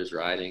Proud Brothers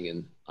Writing,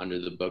 and under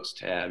the books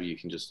tab, you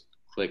can just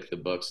click the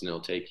books and it'll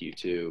take you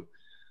to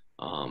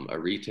a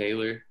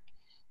retailer.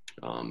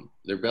 The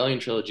Rebellion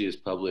trilogy is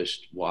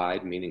published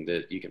wide, meaning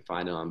that you can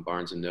find it on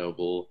Barnes &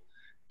 Noble,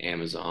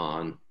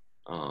 Amazon,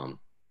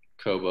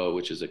 Kobo,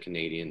 which is a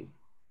Canadian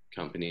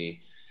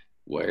company,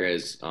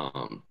 whereas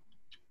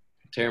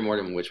Terra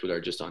Mortem and Witchwood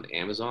are just on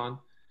Amazon.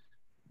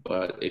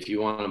 But if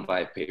you want to buy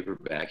a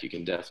paperback, you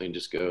can definitely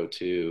just go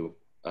to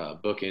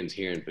Bookends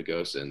here in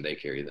Pagosa, and they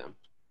carry them.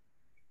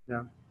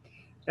 Yeah.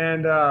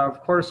 And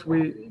of course,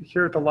 we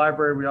here at the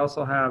library, we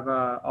also have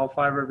all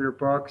 5 of your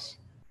books.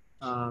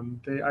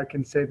 I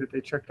can say that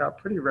they check out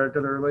pretty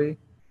regularly.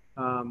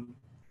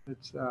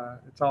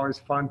 It's always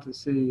fun to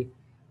see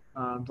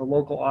the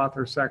local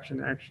author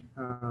section actually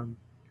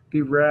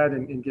be read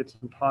and get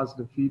some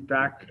positive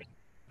feedback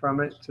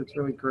from it. So it's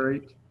really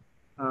great.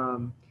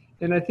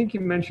 And I think you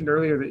mentioned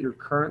earlier that you're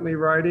currently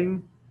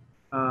writing.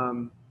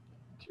 Do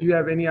you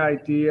have any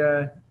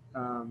idea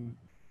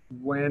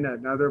when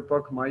another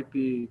book might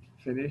be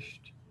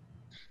finished?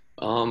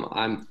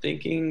 I'm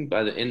thinking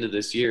by the end of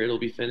this year it'll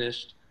be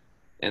finished.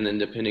 And then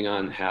depending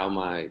on how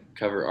my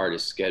cover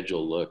artist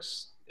schedule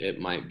looks, it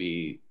might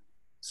be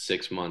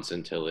 6 months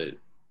until it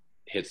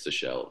hits the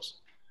shelves.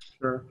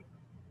 Sure.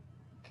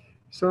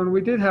 So and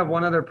we did have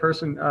one other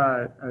person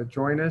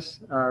join us.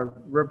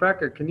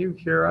 Rebecca, can you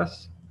hear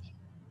us?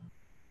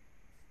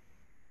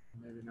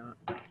 Maybe not.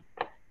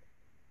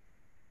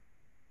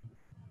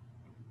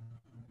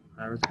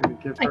 I was going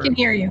to give her... I can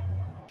hear you.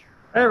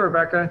 Hey,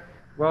 Rebecca.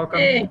 Welcome.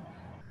 Hey.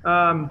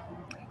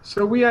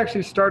 So we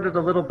actually started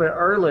a little bit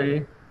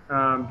early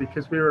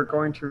because we were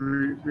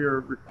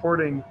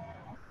recording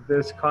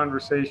this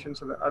conversation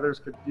so that others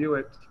could view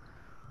it.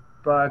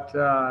 But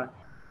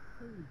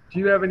do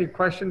you have any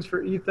questions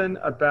for Ethan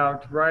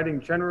about writing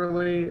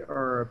generally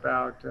or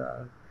about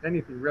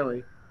anything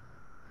really?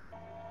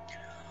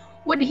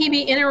 Would he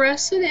be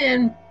interested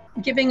in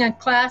giving a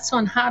class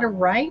on how to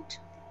write?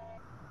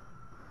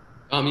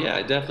 Yeah,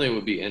 I definitely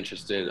would be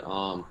interested.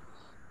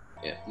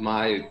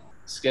 My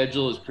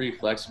schedule is pretty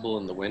flexible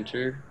in the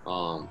winter.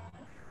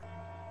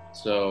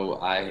 So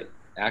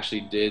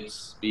actually did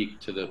speak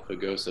to the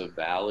Pagosa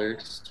Valor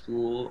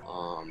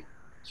School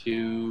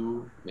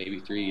 2, maybe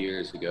 3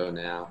 years ago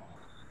now.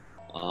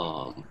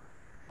 Um,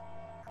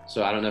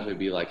 so I don't know if it'd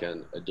be like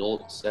an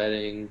adult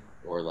setting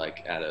or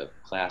like at a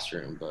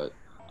classroom, but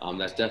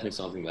that's definitely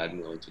something that I'm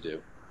willing to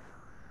do.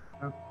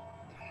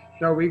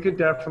 No, we could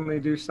definitely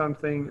do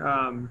something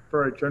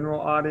for a general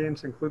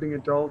audience, including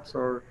adults,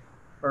 or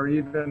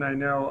even I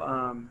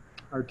know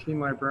our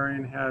team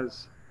librarian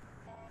has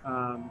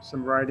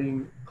some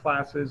writing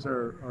classes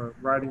or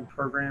writing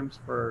programs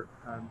for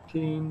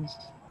teens.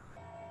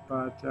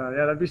 But yeah,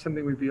 that'd be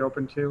something we'd be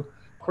open to.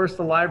 Of course,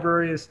 the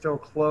library is still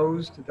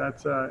closed.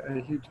 That's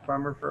a huge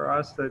bummer for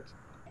us that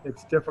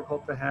it's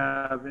difficult to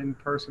have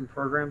in-person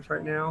programs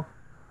right now.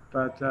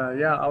 But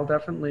yeah, I'll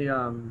definitely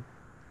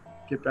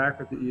get back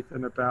with you,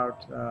 Ethan,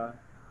 about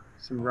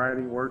some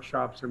writing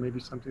workshops or maybe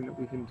something that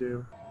we can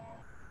do.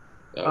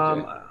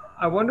 Okay.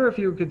 I wonder if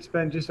you could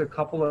spend just a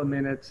couple of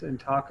minutes and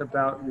talk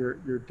about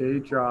your day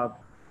job,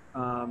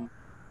 um,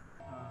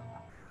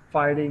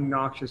 fighting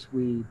noxious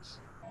weeds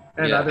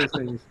and Yeah. other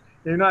things.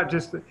 You're not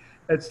just,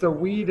 it's the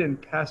weed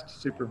and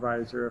pest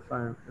supervisor,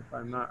 if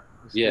I'm not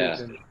Yeah.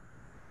 mistaken.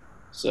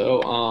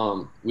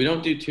 So we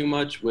don't do too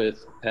much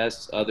with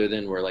pests other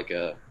than we're like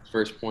a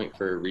first point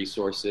for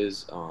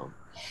resources.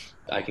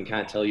 I can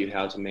kind of tell you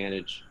how to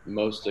manage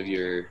most of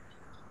your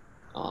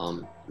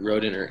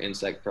rodent or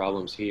insect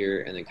problems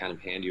here and then kind of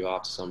hand you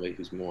off to somebody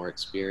who's more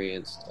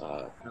experienced.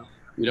 Yeah.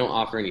 We don't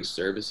offer any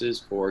services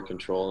for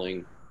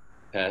controlling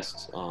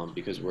pests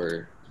because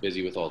we're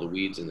busy with all the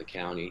weeds in the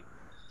county.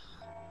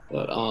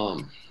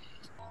 But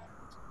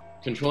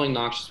controlling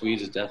noxious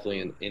weeds is definitely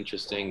an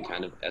interesting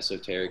kind of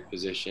esoteric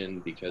position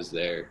because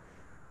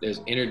there's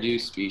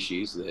introduced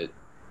species that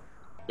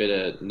fit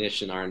a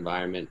niche in our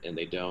environment and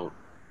they don't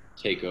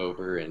take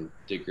over and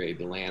degrade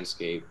the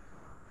landscape.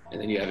 And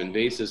then you have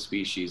invasive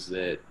species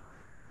that,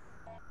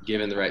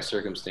 given the right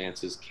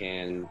circumstances,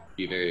 can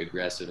be very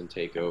aggressive and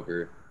take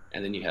over.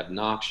 And then you have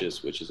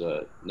noxious, which is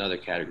another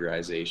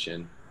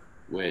categorization,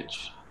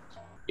 which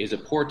is a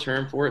poor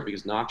term for it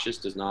because noxious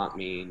does not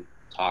mean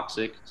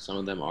toxic. Some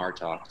of them are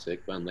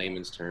toxic, but in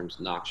layman's terms,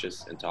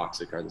 noxious and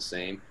toxic are the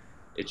same.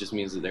 It just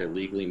means that they're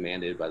legally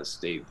mandated by the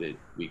state that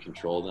we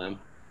control them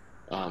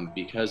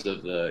because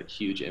of the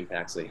huge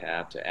impacts they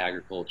have to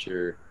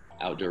agriculture,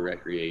 outdoor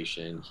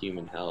recreation,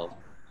 human health,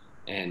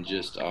 and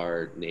just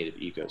our native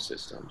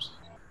ecosystems.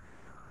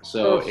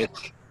 So, So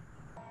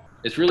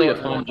it's really a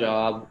fun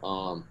job.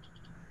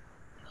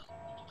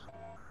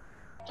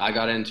 I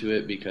got into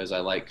it because I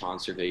like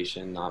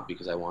conservation, not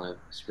because I want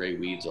to spray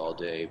weeds all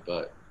day.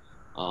 But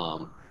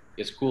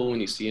it's cool when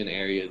you see an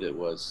area that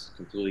was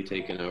completely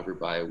taken over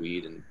by a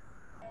weed, and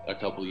a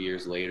couple of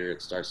years later,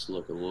 it starts to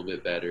look a little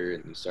bit better,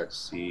 and you start to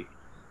see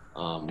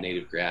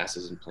native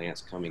grasses and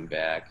plants coming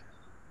back,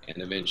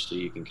 and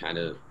eventually you can kind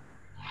of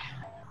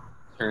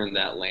turn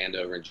that land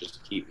over and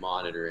just keep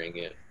monitoring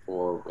it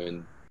for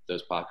when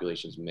those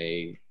populations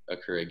may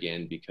occur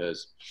again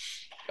because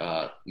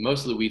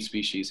most of the weed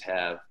species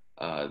have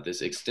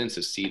this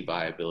extensive seed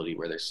viability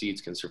where their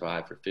seeds can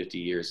survive for 50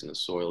 years in the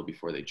soil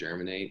before they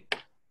germinate.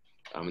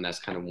 And that's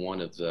kind of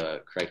one of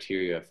the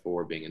criteria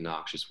for being a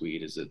noxious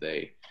weed is that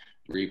they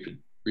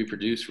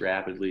reproduce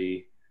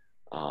rapidly,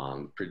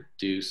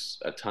 produce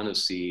a ton of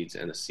seeds,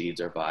 and the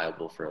seeds are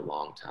viable for a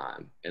long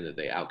time, and that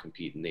they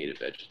outcompete native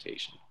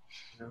vegetation.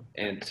 Yeah.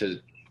 And to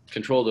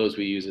control those,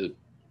 we use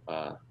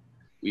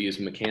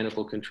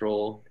mechanical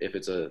control. If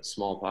it's a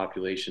small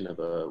population of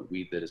a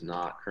weed that is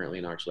not currently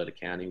in Archuleta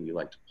County, we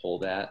like to pull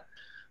that.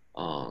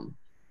 And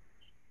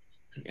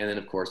then,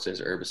 of course,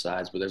 there's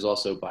herbicides, but there's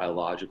also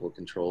biological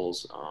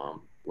controls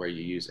where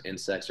you use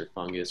insects or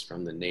fungus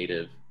from the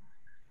native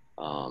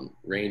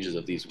ranges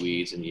of these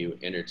weeds and you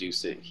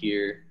introduce it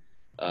here.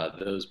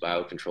 Those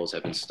biocontrols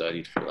have been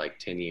studied for like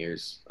 10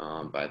 years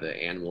by the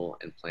Animal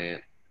and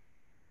Plant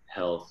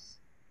Health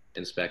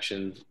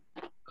Inspection.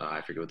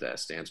 I forget what that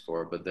stands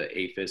for, but the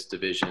APHIS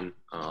division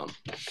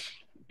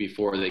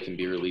before they can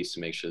be released to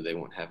make sure they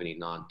won't have any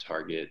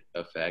non-target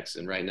effects.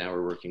 And right now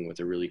we're working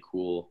with a really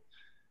cool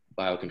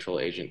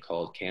biocontrol agent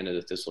called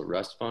Canada thistle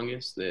rust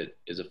fungus that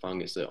is a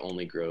fungus that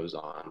only grows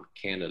on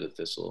Canada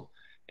thistle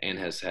and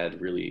has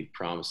had really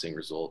promising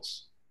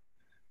results.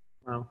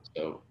 Wow.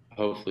 So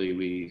hopefully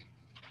we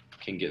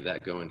can get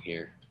that going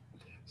here.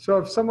 So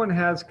if someone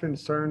has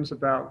concerns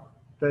about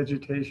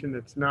vegetation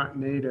that's not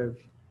native,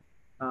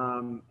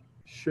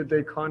 should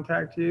they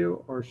contact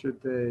you or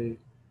should they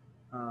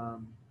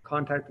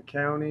contact the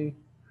county?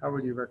 How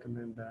would you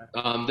recommend that?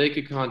 They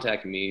could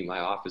contact me. My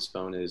office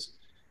phone is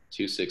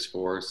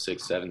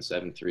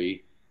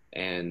 264-6773,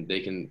 and they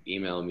can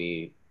email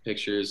me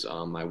pictures.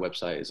 My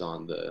website is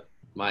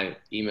my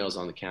email is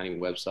on the county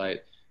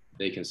website.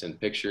 They can send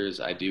pictures.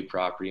 I do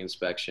property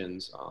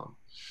inspections.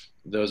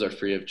 Those are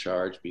free of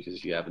charge because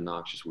if you have a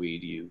noxious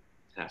weed, you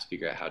have to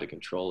figure out how to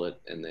control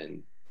it and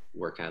then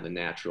work kind of the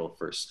natural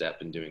first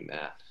step in doing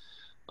that.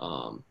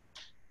 And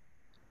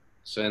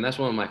that's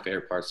one of my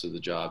favorite parts of the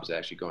job is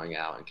actually going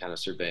out and kind of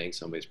surveying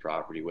somebody's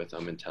property with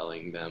them and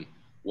telling them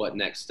what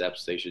next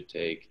steps they should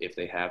take if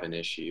they have an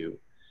issue,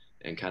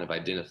 and kind of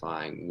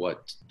identifying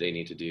what they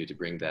need to do to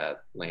bring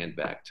that land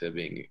back to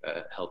being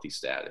a healthy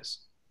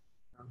status.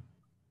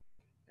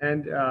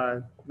 And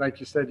like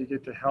you said, you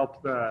get to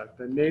help the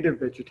native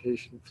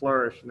vegetation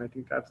flourish, and I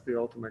think that's the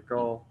ultimate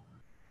goal.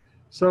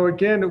 So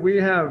again, we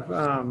have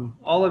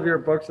all of your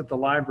books at the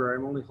library.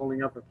 I'm only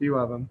holding up a few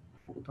of them.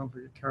 Don't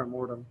forget Terra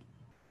Mortem.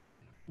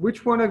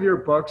 Which one of your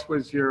books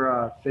was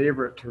your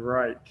favorite to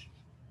write?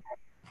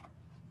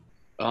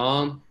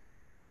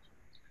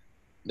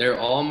 They're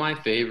all my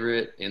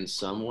favorite in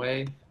some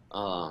way.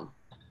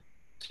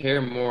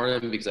 Terra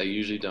Mortem, because I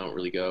usually don't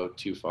really go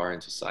too far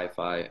into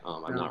sci-fi.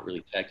 I'm not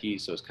really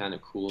techie, so it's kind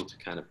of cool to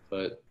kind of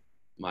put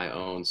my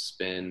own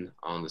spin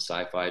on the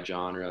sci-fi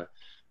genre.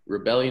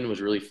 Rebellion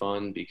was really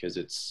fun because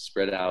it's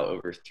spread out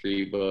over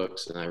 3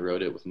 books, and I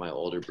wrote it with my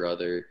older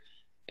brother.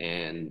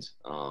 And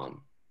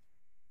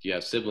if you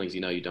have siblings,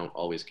 you know you don't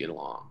always get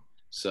along.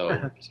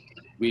 So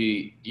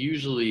we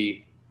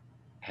usually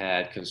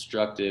had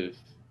constructive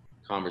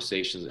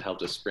conversations that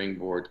helped us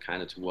springboard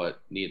kind of to what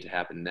needed to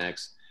happen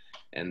next,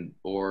 and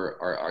or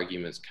our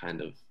arguments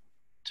kind of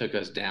took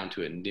us down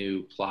to a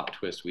new plot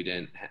twist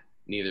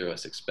neither of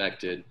us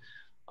expected.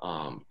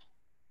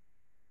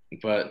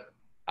 But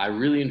I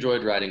really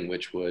enjoyed writing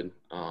Witchwood.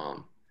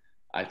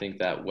 I think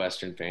that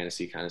Western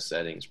fantasy kind of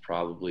setting is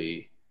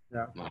probably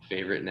my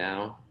favorite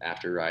now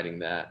after writing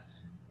that.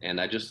 And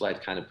I just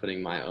like kind of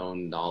putting my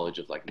own knowledge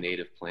of like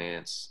native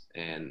plants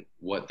and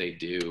what they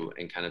do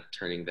and kind of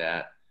turning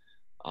that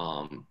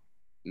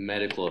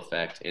medical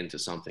effect into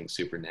something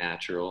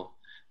supernatural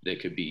that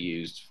could be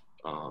used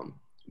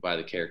by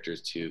the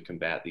characters to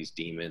combat these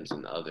demons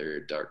and other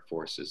dark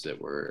forces that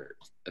were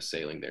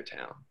assailing their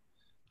town.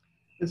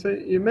 And so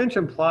you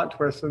mentioned plot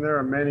twists, and there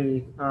are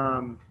many.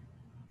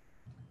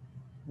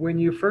 When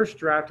you first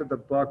drafted the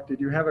book, did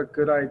you have a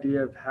good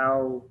idea of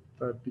how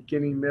the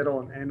beginning, middle,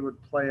 and end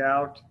would play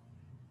out?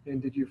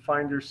 And did you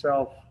find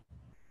yourself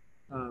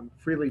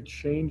freely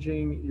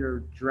changing your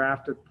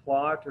drafted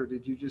plot, or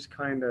did you just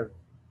kind of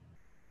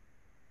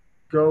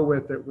go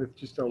with it with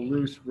just a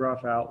loose,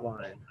 rough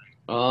outline?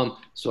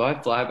 So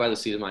I fly by the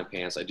seat of my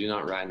pants. I do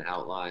not write an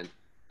outline.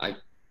 I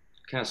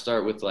kind of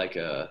start with like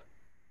a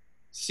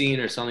scene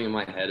or something in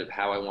my head of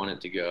how I want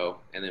it to go,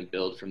 and then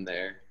build from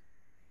there.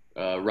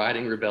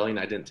 Writing Rebellion,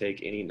 I didn't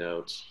take any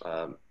notes.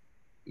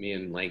 Me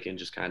and Lincoln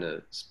just kind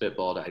of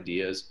spitballed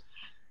ideas,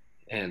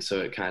 and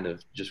so it kind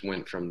of just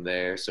went from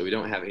there. So we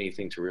don't have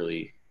anything to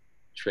really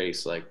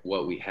trace like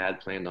what we had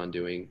planned on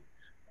doing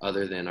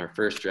other than our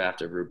first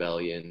draft of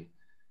Rebellion.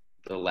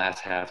 The last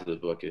half of the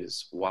book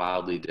is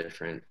wildly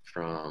different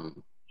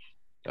from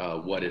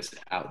what is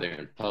out there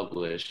and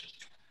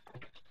published.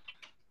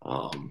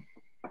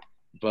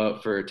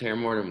 But for Terra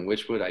Mortem and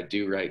Witchwood, I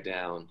do write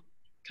down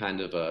kind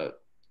of a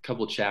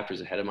couple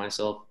chapters ahead of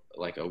myself,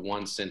 like a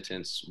 1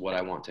 sentence, what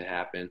I want to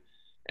happen.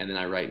 And then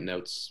I write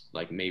notes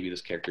like maybe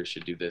this character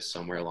should do this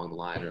somewhere along the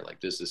line, or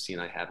like this is a scene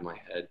I have in my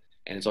head.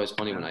 And it's always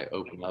funny when I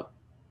open up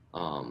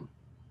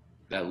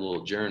that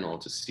little journal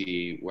to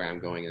see where I'm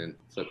going and then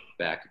flip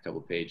back a couple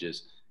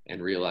pages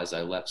and realize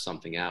I left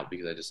something out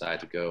because I decided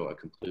to go a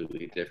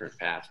completely different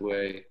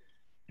pathway.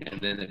 And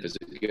then if it's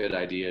a good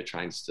idea,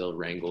 try and still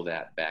wrangle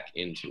that back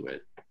into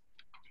it.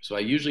 So I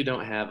usually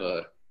don't have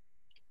a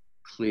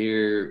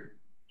clear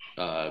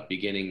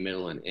beginning,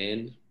 middle, and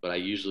end, but I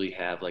usually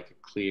have like a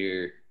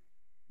clear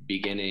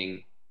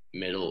beginning,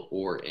 middle,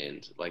 or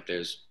end. Like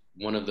there's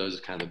one of those is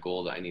kind of the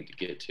goal that I need to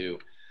get to.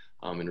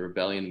 In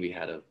Rebellion,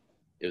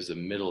 it was a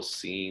middle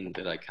scene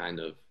that I kind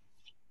of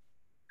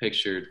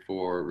pictured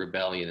for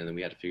Rebellion, and then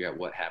we had to figure out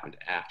what happened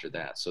after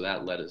that. So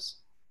that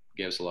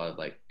gave us a lot of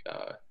like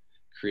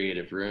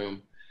creative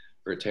room.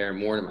 For Terra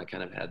Mortem, I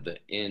kind of had the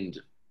end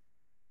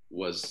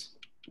was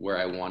where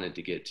I wanted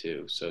to get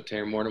to. So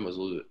Terra Mortem was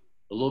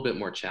a little bit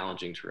more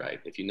challenging to write.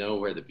 If you know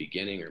where the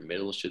beginning or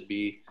middle should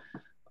be,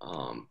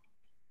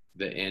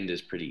 the end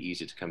is pretty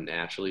easy to come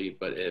naturally.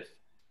 But if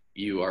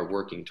you are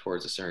working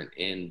towards a certain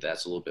end,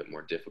 that's a little bit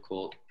more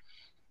difficult.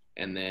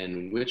 And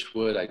then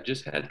Witchwood, I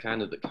just had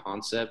kind of the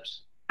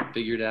concept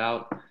figured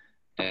out.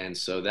 And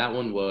so that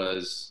one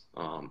was,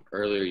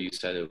 earlier you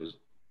said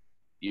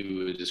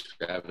you would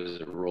describe it as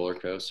a roller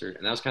coaster.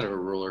 And that was kind of a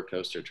roller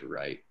coaster to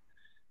write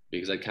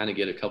because I kind of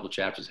get a couple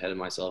chapters ahead of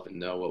myself and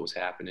know what was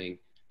happening.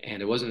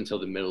 And it wasn't until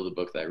the middle of the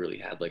book that I really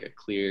had like a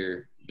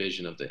clear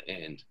vision of the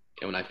end.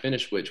 And when I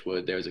finished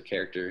Witchwood, there was a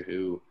character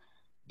who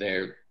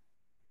their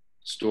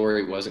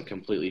story wasn't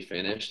completely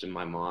finished. And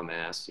my mom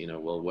asked,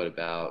 well, what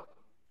about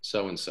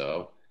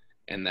so-and-so?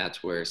 And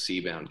that's where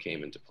Seabound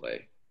came into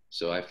play.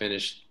 So I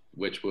finished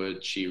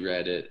Witchwood, she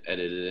read it,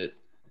 edited it,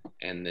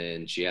 and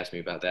then she asked me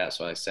about that.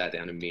 So I sat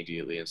down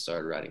immediately and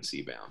started writing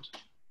Seabound.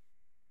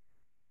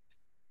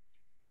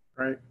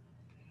 Right.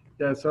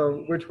 Yeah,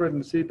 so Witchwood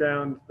and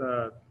Seabound,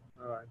 I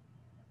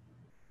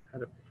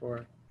had it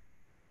before.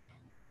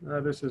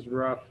 This is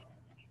rough.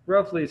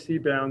 Roughly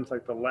Seabound's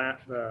like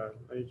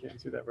you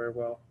can't see that very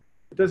well.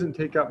 It doesn't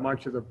take up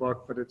much of the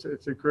book, but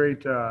it's a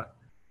great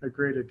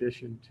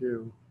addition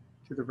to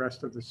the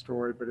rest of the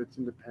story, but it's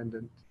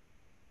independent.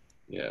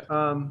 Yeah.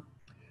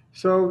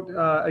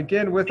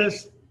 Again, with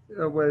us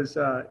was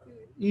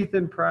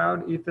Ethan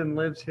Proud. Ethan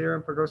lives here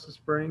in Pagosa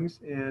Springs,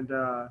 and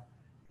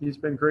he's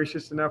been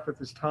gracious enough with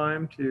his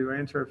time to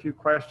answer a few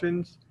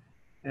questions.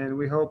 And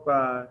we hope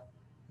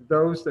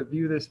those that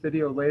view this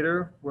video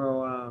later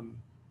will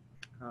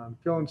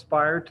feel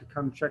inspired to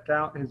come check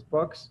out his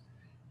books,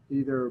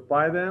 either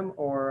buy them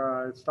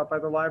or stop by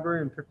the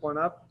library and pick one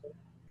up.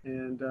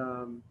 And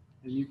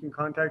you can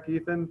contact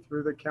Ethan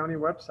through the county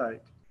website.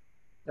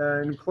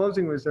 In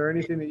closing, was there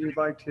anything that you'd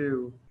like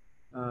to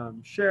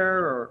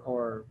share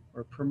or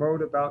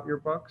promote about your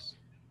books?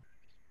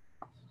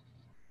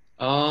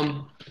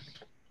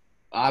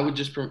 I would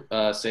just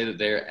say that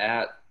they're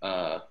at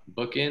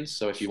bookends.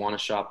 So if you want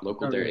to shop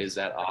local, there is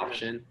that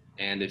option.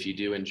 And if you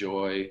do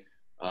enjoy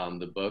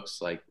the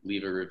books, like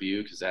leave a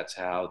review, because that's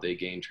how they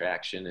gain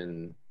traction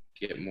and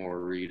get more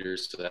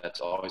readers. So that's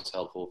always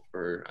helpful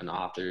for an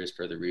author, is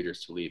for the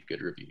readers to leave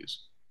good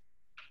reviews.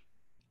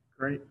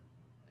 Great.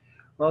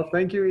 Well,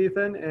 thank you,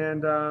 Ethan,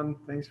 and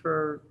thanks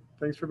for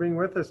being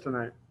with us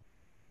tonight.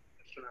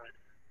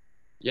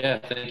 Yeah,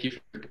 thank you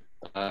for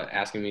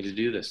asking me to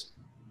do this.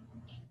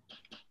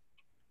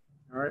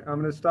 All right, I'm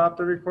going to stop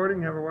the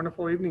recording. Have a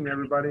wonderful evening,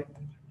 everybody.